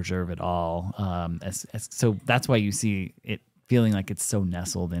tried to preserve it all. So that's why you see it feeling like it's so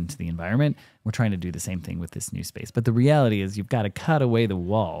nestled into the environment. We're trying to do the same thing with this new space. But the reality is you've got to cut away the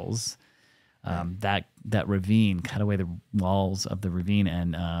walls, that ravine, cut away the walls of the ravine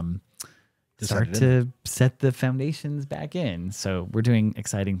and start to set the foundations back in. So we're doing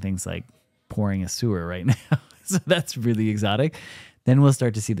exciting things like pouring a sewer right now. So that's really exotic. Then we'll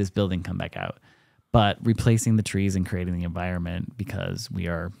start to see this building come back out. But replacing the trees and creating the environment, because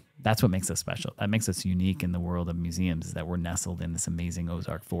that's what makes us special. That makes us unique in the world of museums, is that we're nestled in this amazing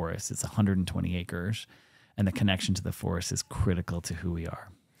Ozark forest. It's 120 acres, and the connection to the forest is critical to who we are.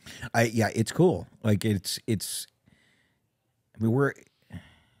 Yeah, it's cool. Like it's. I mean,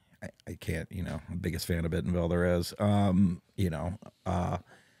 I can't, I'm the biggest fan of Bentonville there is.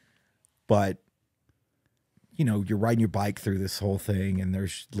 But you're riding your bike through this whole thing, and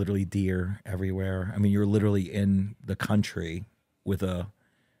there's literally deer everywhere. I mean, you're literally in the country with a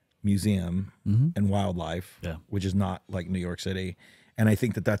museum and wildlife, which is not like New York City. And I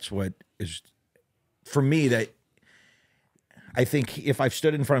think that that's what is, for me, that I think if I've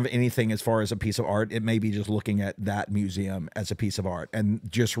stood in front of anything as far as a piece of art, it may be just looking at that museum as a piece of art. And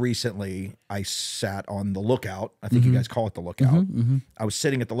just recently, I sat on the Lookout. I think you guys call it the Lookout. I was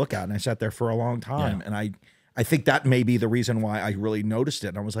sitting at the Lookout, and I sat there for a long time. And I think that may be the reason why I really noticed it.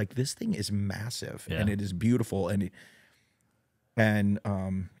 And I was like, this thing is massive, and it is beautiful. And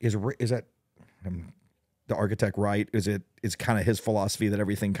is that the architect right? Is kind of his philosophy that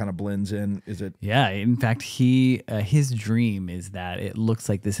everything kind of blends in? Is it? Yeah. In fact, his dream is that it looks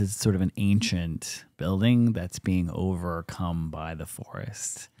like this is sort of an ancient building that's being overcome by the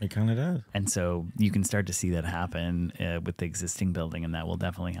forest. It kind of does. And so you can start to see that happen with the existing building, and that will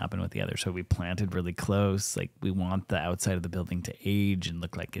definitely happen with the other. So we planted really close. Like, we want the outside of the building to age and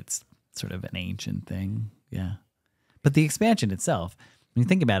look like it's sort of an ancient thing. Yeah. But the expansion itself, when you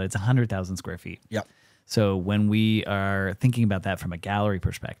think about it, it's 100,000 square feet. Yep. So when we are thinking about that from a gallery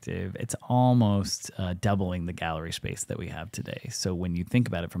perspective, it's almost doubling the gallery space that we have today. So when you think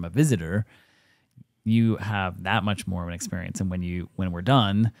about it from a visitor, you have that much more of an experience. And when we're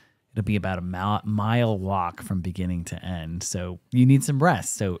done, it'll be about a mile walk from beginning to end. So you need some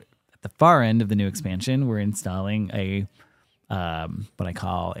rest. So at the far end of the new expansion, we're installing a what I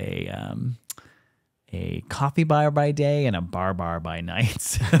call a coffee bar by day and a bar by night.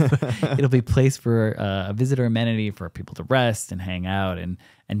 So it'll be a place for a visitor amenity for people to rest and hang out and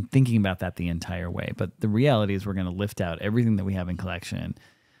thinking about that the entire way. But the reality is we're going to lift out everything that we have in collection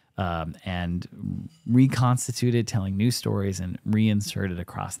and reconstitute it, telling new stories, and reinsert it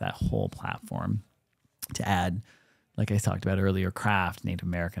across that whole platform to add, like I talked about earlier, craft, Native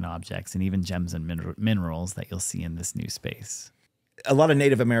American objects, and even gems and minerals that you'll see in this new space. A lot of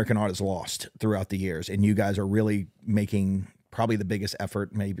Native American art is lost throughout the years, and you guys are really making probably the biggest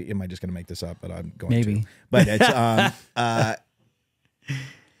effort. Maybe, am I just going to make this up? But I'm going to. But it's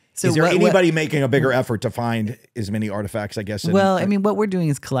so is there anybody making a bigger effort to find as many artifacts, I guess? Well, I mean, what we're doing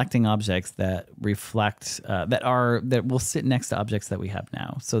is collecting objects that reflect that will sit next to objects that we have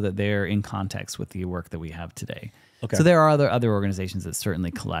now, so that they're in context with the work that we have today. Okay. So there are other organizations that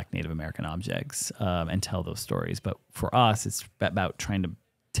certainly collect Native American objects and tell those stories. But for us, it's about trying to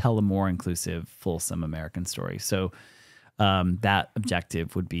tell a more inclusive, fulsome American story. So that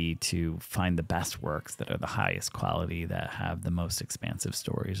objective would be to find the best works that are the highest quality, that have the most expansive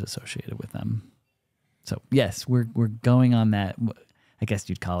stories associated with them. So yes, we're going on that. I guess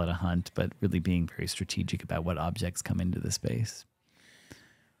you'd call it a hunt, but really being very strategic about what objects come into the space.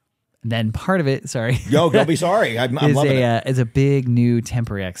 Then part of it, sorry. Yo, don't be sorry. I'm loving it. Is a big new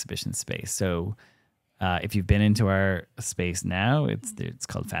temporary exhibition space. So if you've been into our space now, it's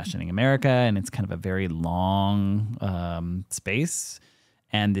called Fashioning America, and it's kind of a very long space.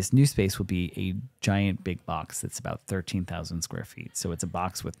 And this new space will be a giant big box that's about 13,000 square feet. So it's a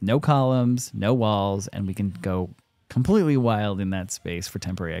box with no columns, no walls, and we can go completely wild in that space for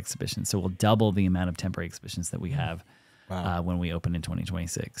temporary exhibitions. So we'll double the amount of temporary exhibitions that we have when we open in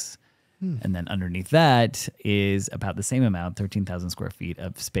 2026. And then underneath that is about the same amount, 13,000 square feet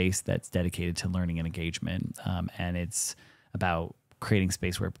of space that's dedicated to learning and engagement. And it's about creating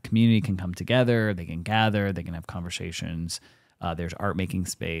space where community can come together, they can gather, they can have conversations. There's art making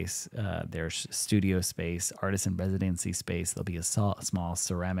space, there's studio space, artist in residency space. There'll be a small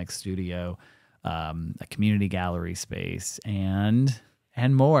ceramic studio, a community gallery space, and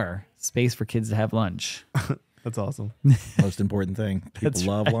more space for kids to have lunch. That's awesome. Most important thing. People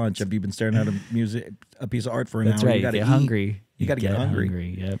love lunch. Have you been staring at a piece of art for an hour? That's right. You got to get hungry. You got to get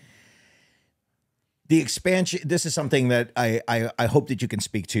hungry. Yep. The expansion. This is something that I hope that you can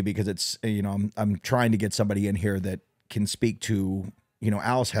speak to, because it's, I'm trying to get somebody in here that can speak to.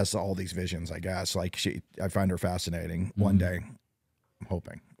 Alice has all these visions. I guess I find her fascinating. One day, I'm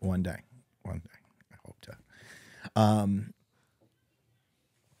hoping. One day, I hope to.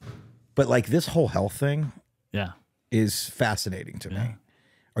 But like this whole health thing. Yeah, is fascinating to me.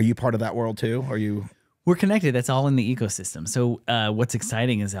 Are you part of that world too? Are you? We're connected. That's all in the ecosystem. So what's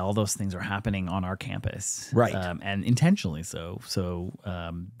exciting is that all those things are happening on our campus, right? And intentionally so. So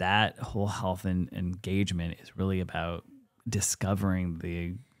that whole health and engagement is really about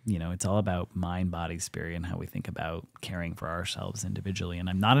discovering it's all about mind, body, spirit, and how we think about caring for ourselves individually. And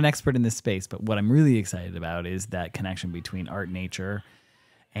I'm not an expert in this space, but what I'm really excited about is that connection between art, nature,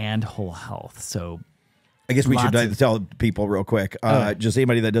 and whole health. So I guess we should tell people real quick. Just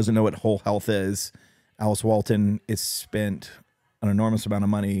anybody that doesn't know what whole health is, Alice Walton has spent an enormous amount of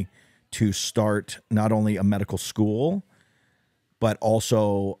money to start not only a medical school, but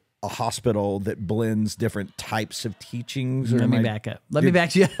also a hospital that blends different types of teachings. Let me back up. Let me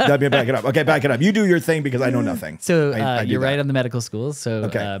back you up. Let me back it up. Okay, back it up. You do your thing because I know nothing. So you're right on the medical schools. So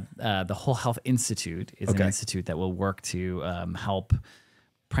the Whole Health Institute is an institute that will work to help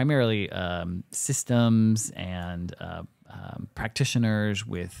primarily systems and practitioners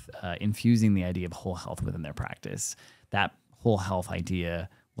with infusing the idea of whole health within their practice. That whole health idea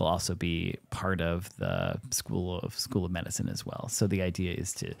will also be part of the School of Medicine as well. So the idea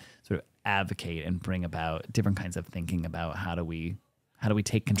is to sort of advocate and bring about different kinds of thinking about how do we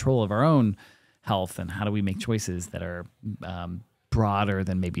take control of our own health, and how do we make choices that are broader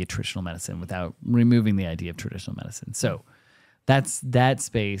than maybe a traditional medicine without removing the idea of traditional medicine. So that's that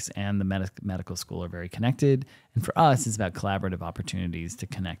space, and the medical school are very connected. And for us, it's about collaborative opportunities to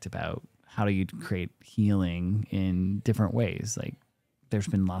connect about how do you create healing in different ways. Like, there's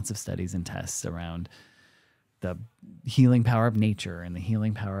been lots of studies and tests around the healing power of nature and the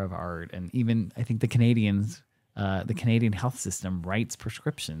healing power of art. And even I think the Canadian health system writes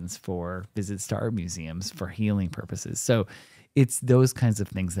prescriptions for visits to art museums for healing purposes. So it's those kinds of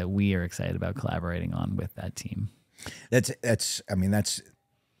things that we are excited about collaborating on with that team. That's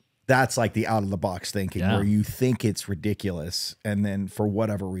like the out of the box thinking where you think it's ridiculous and then for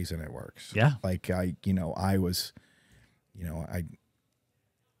whatever reason it works. Yeah. Like I know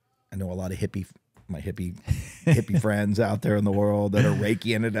a lot of hippie friends out there in the world that are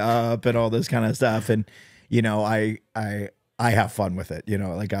Reikiing it up and all this kind of stuff. And, I have fun with it,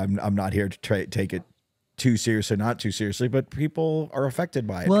 like I'm not here to take it too seriously, not too seriously, but people are affected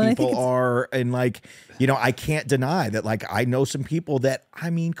by it. Well, people are, and like, I can't deny that, like, I know some people that,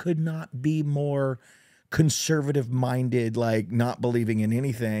 could not be more conservative minded, like not believing in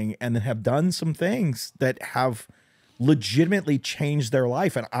anything, and then have done some things that have legitimately changed their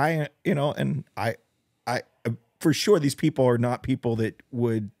life. And I for sure, these people are not people that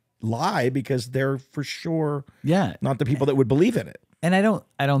would lie, because they're for sure not the people that would believe in it. And I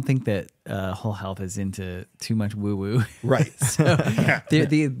don't think that whole health is into too much woo woo, right? So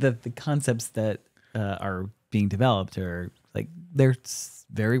the concepts that are being developed are like, they're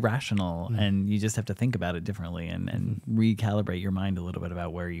very rational, and you just have to think about it differently and recalibrate your mind a little bit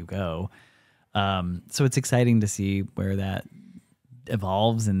about where you go. So it's exciting to see where that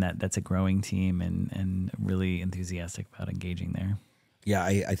evolves, and that's a growing team, and really enthusiastic about engaging there. Yeah,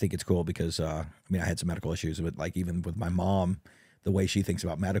 I think it's cool because I had some medical issues, but like even with my mom, the way she thinks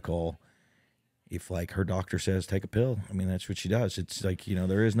about medical, if like her doctor says take a pill, that's what she does. It's like,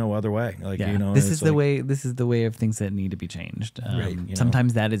 there is no other way. Like, this is the way. This is the way of things that need to be changed. Right,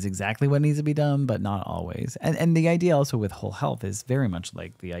 sometimes that is exactly what needs to be done, but not always. And the idea also with whole health is very much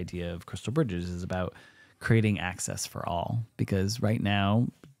like the idea of Crystal Bridges, is about creating access for all. Because right now,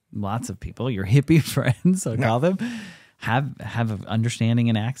 lots of people, your hippie friends, I'll call them, have an understanding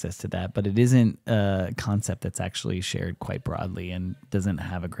and access to that, but it isn't a concept that's actually shared quite broadly and doesn't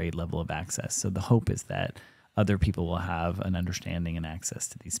have a great level of access. So the hope is that other people will have an understanding and access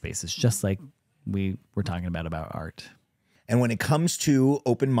to these spaces, just like we were talking about art. And when it comes to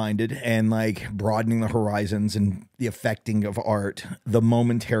open-minded and like broadening the horizons and the affecting of art, the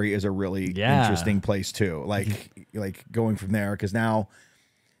momentary is a really interesting place too. Like going from there, because now,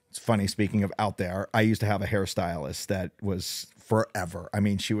 it's funny, speaking of out there, I used to have a hairstylist that was forever.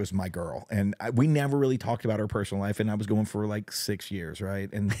 She was my girl. And we never really talked about her personal life. And I was going for like 6 years,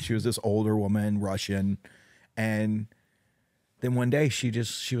 right? And she was this older woman, Russian. And then one day she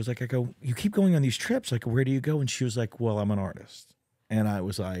was like, I go, you keep going on these trips. Like, where do you go? And she was like, well, I'm an artist. And I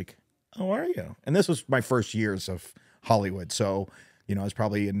was like, oh, are you? And this was my first years of Hollywood. So, I was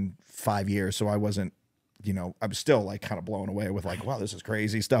probably in 5 years. So I wasn't, I was still like kind of blown away with like, wow, this is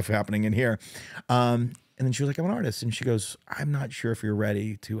crazy stuff happening in here. And then she was like, I'm an artist. And she goes, I'm not sure if you're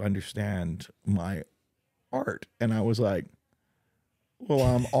ready to understand my art. And I was like, well,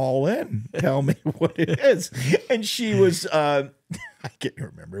 I'm all in. Tell me what it is. And she was, I can't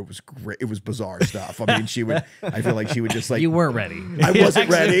remember. It was great. It was bizarre stuff. I feel like she would just like, you weren't ready. I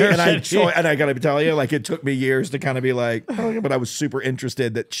wasn't ready. And I got to tell you, like, it took me years to kind of be like, oh, but I was super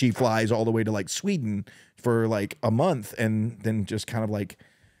interested that she flies all the way to like Sweden for like a month. And then just kind of like,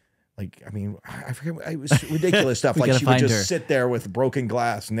 I forget, it was ridiculous stuff. Like she would just sit there with broken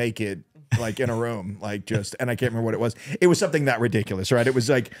glass naked, like in a room, like just, and I can't remember what it was. It was something that ridiculous, right? It was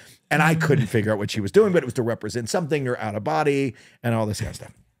like, and I couldn't figure out what she was doing, but it was to represent something or out of body and all this kind of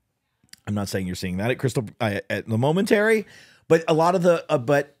stuff. I'm not saying you're seeing that at Crystal at the Momentary, but a lot of the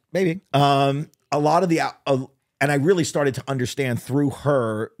but maybe a lot of the and I really started to understand through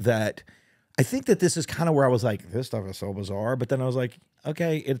her that I think that this is kind of where I was like, this stuff is so bizarre, but then I was like,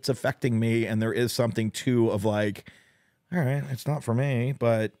 okay, it's affecting me, and there is something too of like, all right, it's not for me,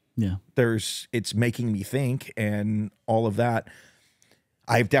 but yeah, it's making me think and all of that.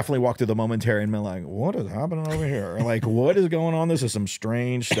 I've definitely walked through the Momentary and been like, what is happening over here? Like, what is going on? This is some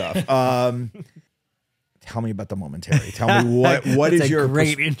strange stuff. Tell me about the Momentary. Tell me what is your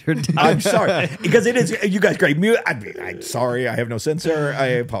great introduction. I'm sorry, because it is, you guys great. I'm sorry, I have no censor. I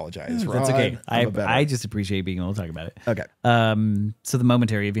apologize. That's okay. I just appreciate being able to talk about it. Okay. So the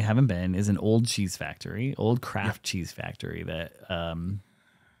Momentary, if you haven't been, is an old cheese factory, old craft cheese factory that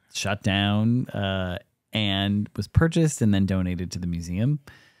shut down and was purchased and then donated to the museum,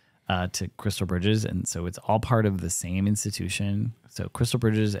 to Crystal Bridges. And so it's all part of the same institution. So Crystal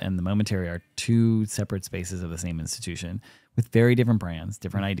Bridges and the Momentary are two separate spaces of the same institution with very different brands,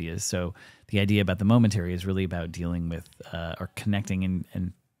 different ideas. So the idea about the Momentary is really about dealing with or connecting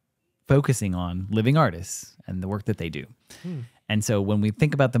and focusing on living artists and the work that they do. And so when we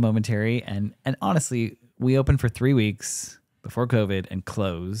think about the Momentary, and honestly, we opened for 3 weeks before COVID and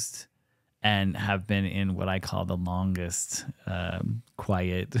closed, and have been in what I call the longest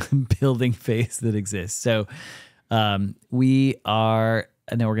quiet building phase that exists. So we are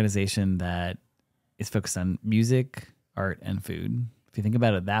an organization that is focused on music, art, and food. If you think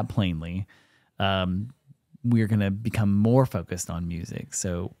about it that plainly, we're going to become more focused on music.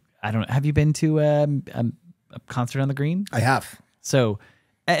 So have you been to a concert on the Green? I have. So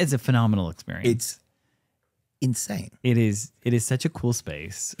it's a phenomenal experience. It's insane. It is such a cool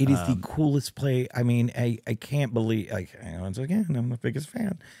space. It is the coolest place. I mean, I can't believe, like, once again, I'm the biggest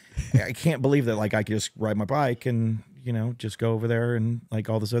fan. I can't believe that, like, I could just ride my bike and, you know, just go over there and, like,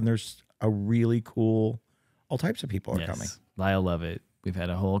 all of a sudden there's a really cool, all types of people are coming. I love it. We've had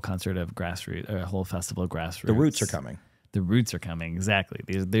a whole concert of grassroots, or a whole festival of grassroots. The Roots are coming. The Roots are coming, exactly.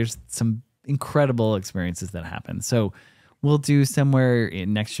 There's some incredible experiences that happen. So we'll do somewhere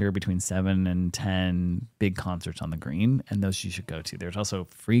next year between 7 and 10 big concerts on the Green, and those you should go to. There's also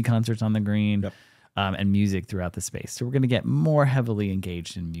free concerts on the Green, yep. And music throughout the space. So we're going to get more heavily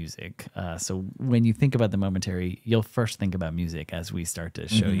engaged in music. So when you think about the Momentary, you'll first think about music as we start to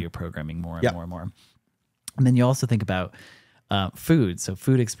show you programming more and yep. more and more. And then you also think about food. So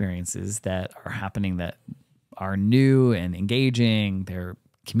food experiences that are happening that are new and engaging. They're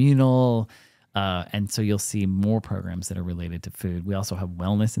communal. And so you'll see more programs that are related to food. We also have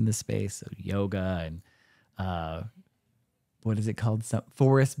wellness in this space, so yoga and what is it called?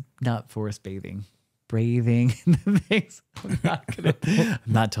 Not forest bathing. Braving things. I'm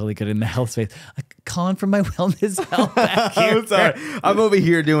not totally good in the health space. Calling from my wellness health back here. I'm sorry. I'm over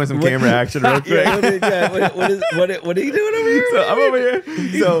here doing some camera action real quick. What are you doing over here? So I'm over here.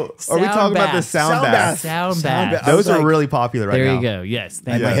 So are we talking about the sound bath? Sound bath. Those are really popular right now. There you go. Yes.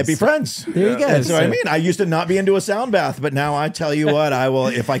 My hippie friends. There you go. That's what I mean. I used to not be into a sound bath, but now I tell you what, I will.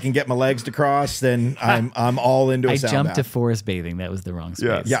 If I can get my legs to cross, then I'm all into a sound bath. I jumped to forest bathing. That was the wrong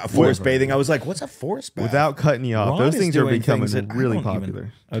space. Yeah, forest bathing. I was like, what's a forest bath? Without cutting you off, those things are becoming really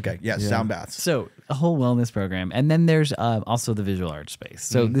popular. Okay, yes, sound baths. So a whole wellness program, and then there's also the visual arts space.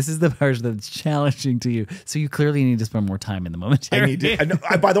 So this is the part that's challenging to you. So you clearly need to spend more time in the Momentary. I need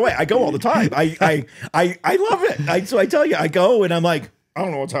to. By the way, I go all the time. I love it. So I tell you, I go and I'm like, I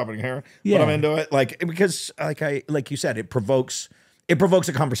don't know what's happening here, but I'm into it. Like, because like you said, it provokes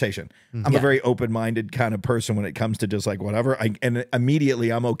a conversation. I'm a very open-minded kind of person when it comes to just like whatever. And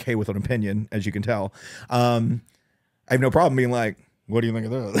immediately I'm okay with an opinion, as you can tell. I have no problem being like, what do you think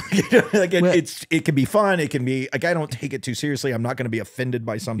of that? Like it can be fun. It can be like, I don't take it too seriously. I'm not going to be offended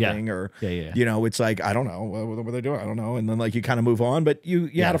by something or, you know, it's like, I don't know what are they doing. I don't know. And then like you kind of move on, but you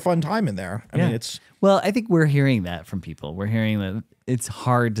had a fun time in there. I mean, well, I think we're hearing that from people. We're hearing that it's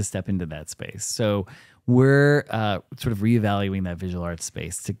hard to step into that space. So we're sort of reevaluating that visual arts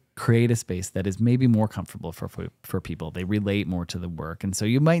space to create a space that is maybe more comfortable for people. They relate more to the work. And so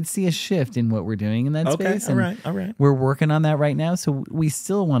you might see a shift in what we're doing in that space. All right. We're working on that right now. So we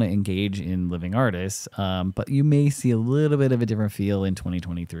still want to engage in living artists, but you may see a little bit of a different feel in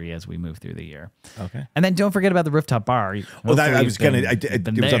 2023 as we move through the year. Okay. And then don't forget about the rooftop bar. Well, I was going to, it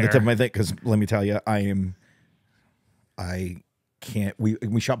was on the tip of my thing, because let me tell you,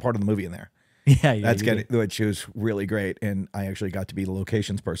 we shot part of the movie in there. Which was really great, and I actually got to be the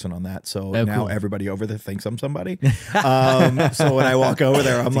locations person on that. So now everybody over there thinks I'm somebody. So when I walk over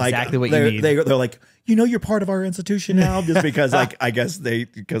there, I'm like, exactly what you need. They're like, you know, you're part of our institution now, just because like I guess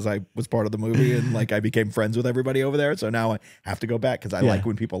because I was part of the movie and like I became friends with everybody over there, so now I have to go back because I like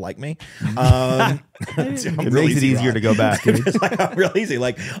when people like me. It makes it easier to go back. It's like, I'm real easy.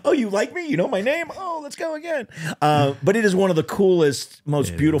 Like, oh, you like me? You know my name? Oh, let's go again. But it is one of the coolest,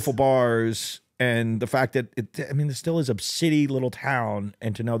 most beautiful bars, and the fact that I mean, there still is a city little town,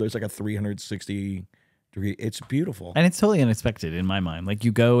 and to know there's like a 360. It's beautiful, and it's totally unexpected in my mind. Like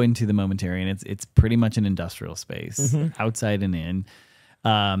you go into the Momentary, and it's pretty much an industrial space, outside and in,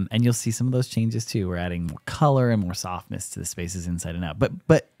 and you'll see some of those changes too. We're adding more color and more softness to the spaces inside and out.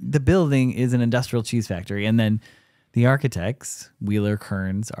 But the building is an industrial cheese factory, and then the architects, Wheeler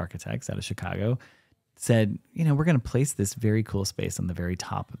Kearns Architects out of Chicago, said, you know, we're going to place this very cool space on the very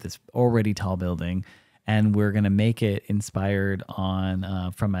top of this already tall building. And we're going to make it inspired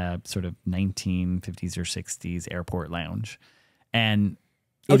on from a sort of 1950s or 60s airport lounge. And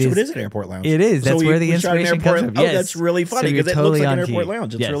so it is an airport lounge. It is. That's where the inspiration comes from. Oh, yes. That's really funny because it looks like an airport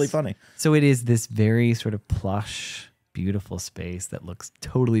lounge. It's really funny. So it is this very sort of plush, beautiful space that looks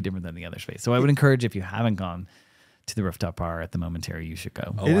totally different than the other space. So I would encourage, if you haven't gone to the rooftop bar at the Momentary, you should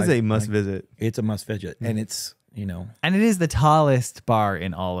go. It is a must visit. It's a must visit. And it's, you know. And it is the tallest bar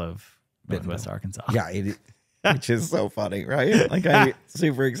in all of Northwest Arkansas. Yeah, which is so funny, right? Like I'm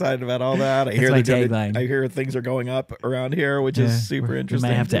super excited about all that. I hear things are going up around here, which is super interesting.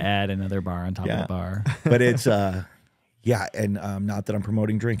 We might have to add another bar on top of the bar. But it's and not that I'm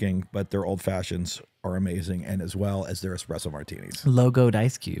promoting drinking, but their old fashions are amazing, and as well as their espresso martinis. Logoed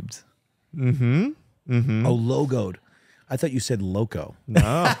ice cubes. Oh, logoed. I thought you said loco. No.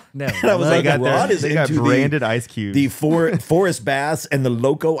 And I was like, Rod is into branded ice cubes. The forest baths and the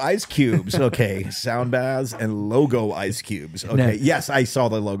loco ice cubes. Okay, sound baths and logo ice cubes. Okay, yes, I saw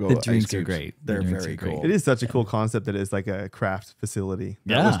the logo. The drinks ice cubes. are great. They're very cool. It is such a cool concept that it's like a craft facility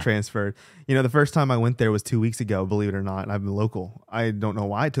that was transferred. You know, the first time I went there was 2 weeks ago, believe it or not, and I've been local. I don't know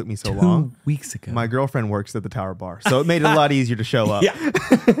why it took me so long. 2 weeks ago. My girlfriend works at the Tower Bar, so it made it a lot easier to show up.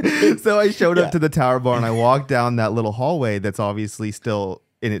 So I showed up to the Tower Bar and I walked down that little hallway that's obviously still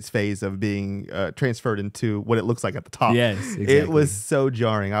in its phase of being transferred into what it looks like at the top. Yes, exactly. It was so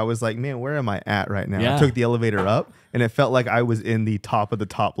jarring. I was like, man, where am I at right now? I took the elevator up and it felt like I was in the top of the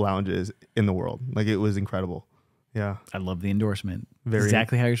top lounges in the world. Like it was incredible. Yeah. I love the endorsement.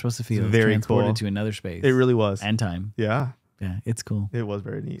 Exactly how you're supposed to feel. Very transported cool. to another space. It really was. And time. Yeah. Yeah, it's cool. It was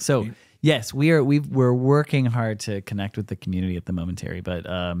very neat. So, yes, we're working hard to connect with the community at the Momentary, but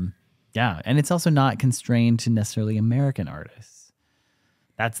yeah, and it's also not constrained to necessarily American artists.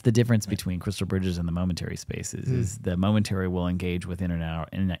 That's the difference between Crystal Bridges and the Momentary spaces. Is the Momentary will engage with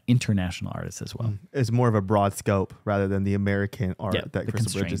international artists as well. It's more of a broad scope rather than the American art that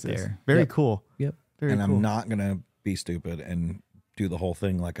Crystal Bridges is. Very cool. Yep. Very cool. I'm not gonna be stupid and do the whole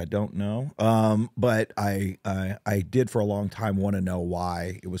thing like I don't know. But I did for a long time want to know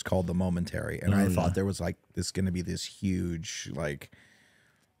why it was called the Momentary, and I thought there was like going to be this huge, like,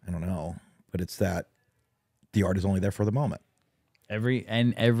 I don't know, but it's that the art is only there for the moment.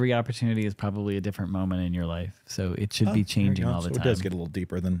 Every opportunity is probably a different moment in your life, so it should be changing all the time. It does get a little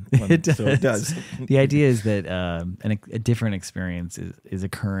deeper than it does. So it does. The idea is that a different experience is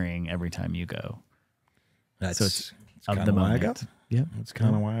occurring every time you go. So it's of the moment. Why I go. Yep. That's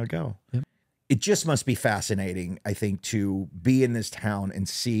kind of why I go. Yep. It just must be fascinating, I think, to be in this town and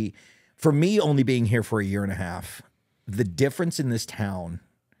see, for me only being here for a year and a half, the difference in this town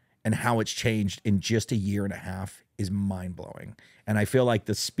and how it's changed in just a year and a half is mind-blowing. And I feel like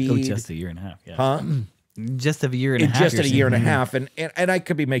the speed... Oh, just a year and a half, yeah. Huh? Just a year and a half. Just a year and a half. And I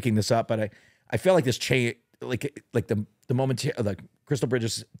could be making this up, but I feel like this change, like the moment, the Crystal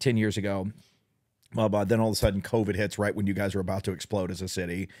Bridges 10 years ago, blah, blah, then all of a sudden COVID hits right when you guys are about to explode as a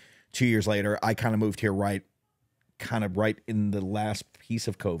city. 2 years later, I kind of moved here right in the last piece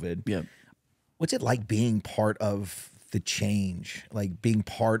of COVID. Yep. What's it like being part of the change? Like being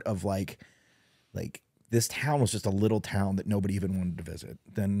part of like this town was just a little town that nobody even wanted to visit.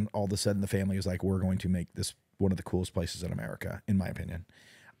 Then all of a sudden the family was like, we're going to make this one of the coolest places in America, in my opinion.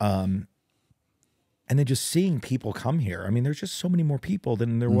 And then just seeing people come here. I mean, there's just so many more people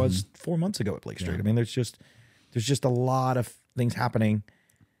than there was 4 months ago at Blake Street. I mean, there's just a lot of things happening.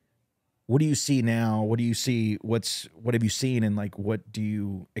 What do you see now? What do you see? What have you seen? And like, what do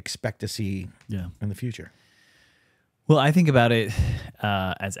you expect to see in the future? Well, I think about it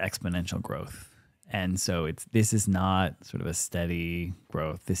as exponential growth. And so this is not sort of a steady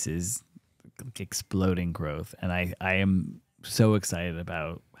growth. This is exploding growth. And I am so excited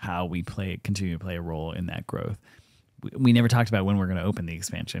about how we continue to play a role in that growth. We never talked about when we're going to open the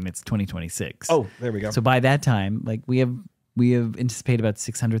expansion. It's 2026. Oh, there we go. So by that time, like we have we have anticipated about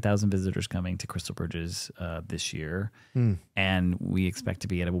 600,000 visitors coming to Crystal Bridges this year, and we expect to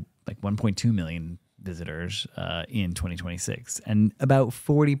be at like 1.2 million visitors in 2026. And about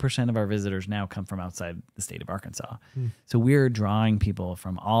 40% of our visitors now come from outside the state of Arkansas. So we're drawing people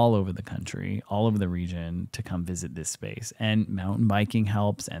from all over the country, all over the region to come visit this space. And mountain biking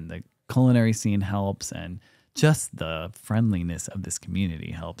helps, and the culinary scene helps, and just the friendliness of this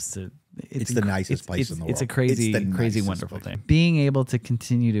community helps. It's the nicest place in the world. It's a crazy, crazy, wonderful thing. Being able to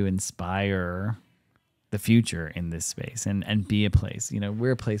continue to inspire the future in this space and be a place,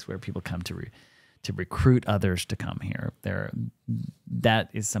 we're a place where people come to recruit others to come here. That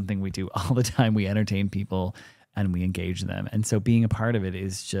is something we do all the time. We entertain people and we engage them. And so being a part of it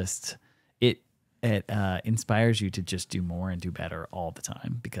is just, it inspires you to just do more and do better all the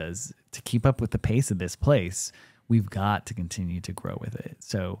time, because to keep up with the pace of this place, we've got to continue to grow with it.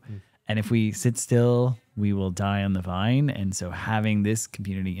 So, and if we sit still, we will die on the vine. And so having this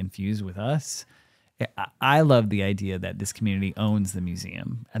community infused with us, I love the idea that this community owns the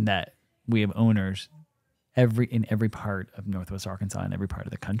museum and that we have owners in every part of Northwest Arkansas and every part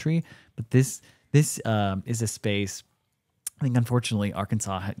of the country. But this is a space, I think, unfortunately,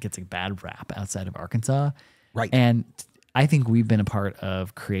 Arkansas gets a bad rap outside of Arkansas. Right. And I think we've been a part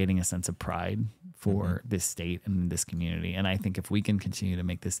of creating a sense of pride for this state and this community. And I think if we can continue to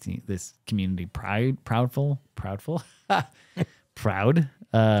make this community proud,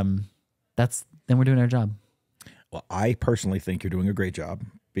 then we're doing our job. Well, I personally think you're doing a great job,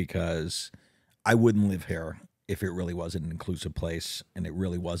 because I wouldn't live here if it really wasn't an inclusive place, and it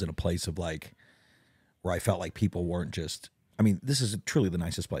really wasn't a place of like where I felt like people weren't just, I mean, this is truly the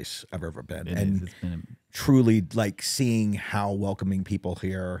nicest place I've ever been. And truly like seeing how welcoming people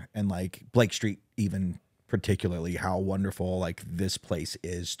here, and like Blake Street even particularly, how wonderful like this place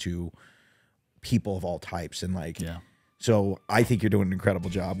is to people of all types. And like, so I think you're doing an incredible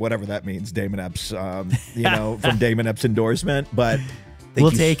job, whatever that means, Damon Epps, from Damon Epps endorsement, but we'll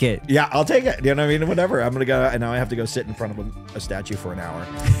take it. Yeah, I'll take it. You know what I mean? Whatever. I'm going to go, and now I have to go sit in front of a statue for an hour.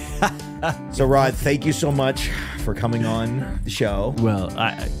 So, Rod, thank you so much for coming on the show. Well,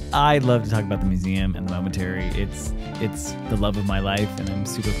 I love to talk about the museum and the momentary. It's the love of my life, and I'm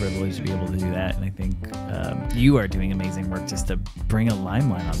super privileged to be able to do that. And I think you are doing amazing work just to bring a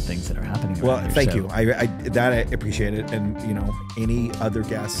limelight on things that are happening. Well, thank you. I appreciate it. And, any other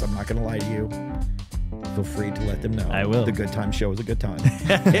guests, I'm not going to lie to you, feel free to let them know. I will. The Good Time Show was a good time.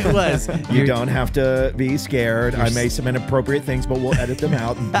 It was. You don't have to be scared. I may some inappropriate things, but we'll edit them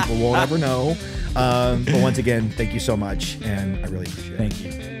out, and people won't ever know. But once again, thank you so much, and I really appreciate it. Thank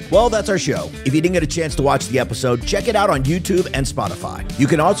you. Well, that's our show. If you didn't get a chance to watch the episode, check it out on YouTube and Spotify. You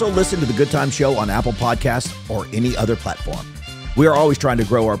can also listen to The Good Times Show on Apple Podcasts or any other platform. We are always trying to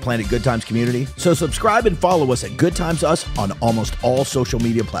grow our Planet Good Times community, so subscribe and follow us at Good Times Us on almost all social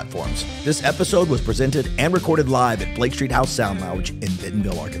media platforms. This episode was presented and recorded live at Blake Street House Sound Lounge in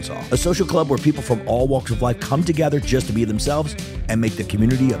Bentonville, Arkansas, a social club where people from all walks of life come together just to be themselves and make the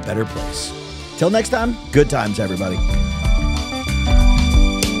community a better place. Till next time, good times, everybody.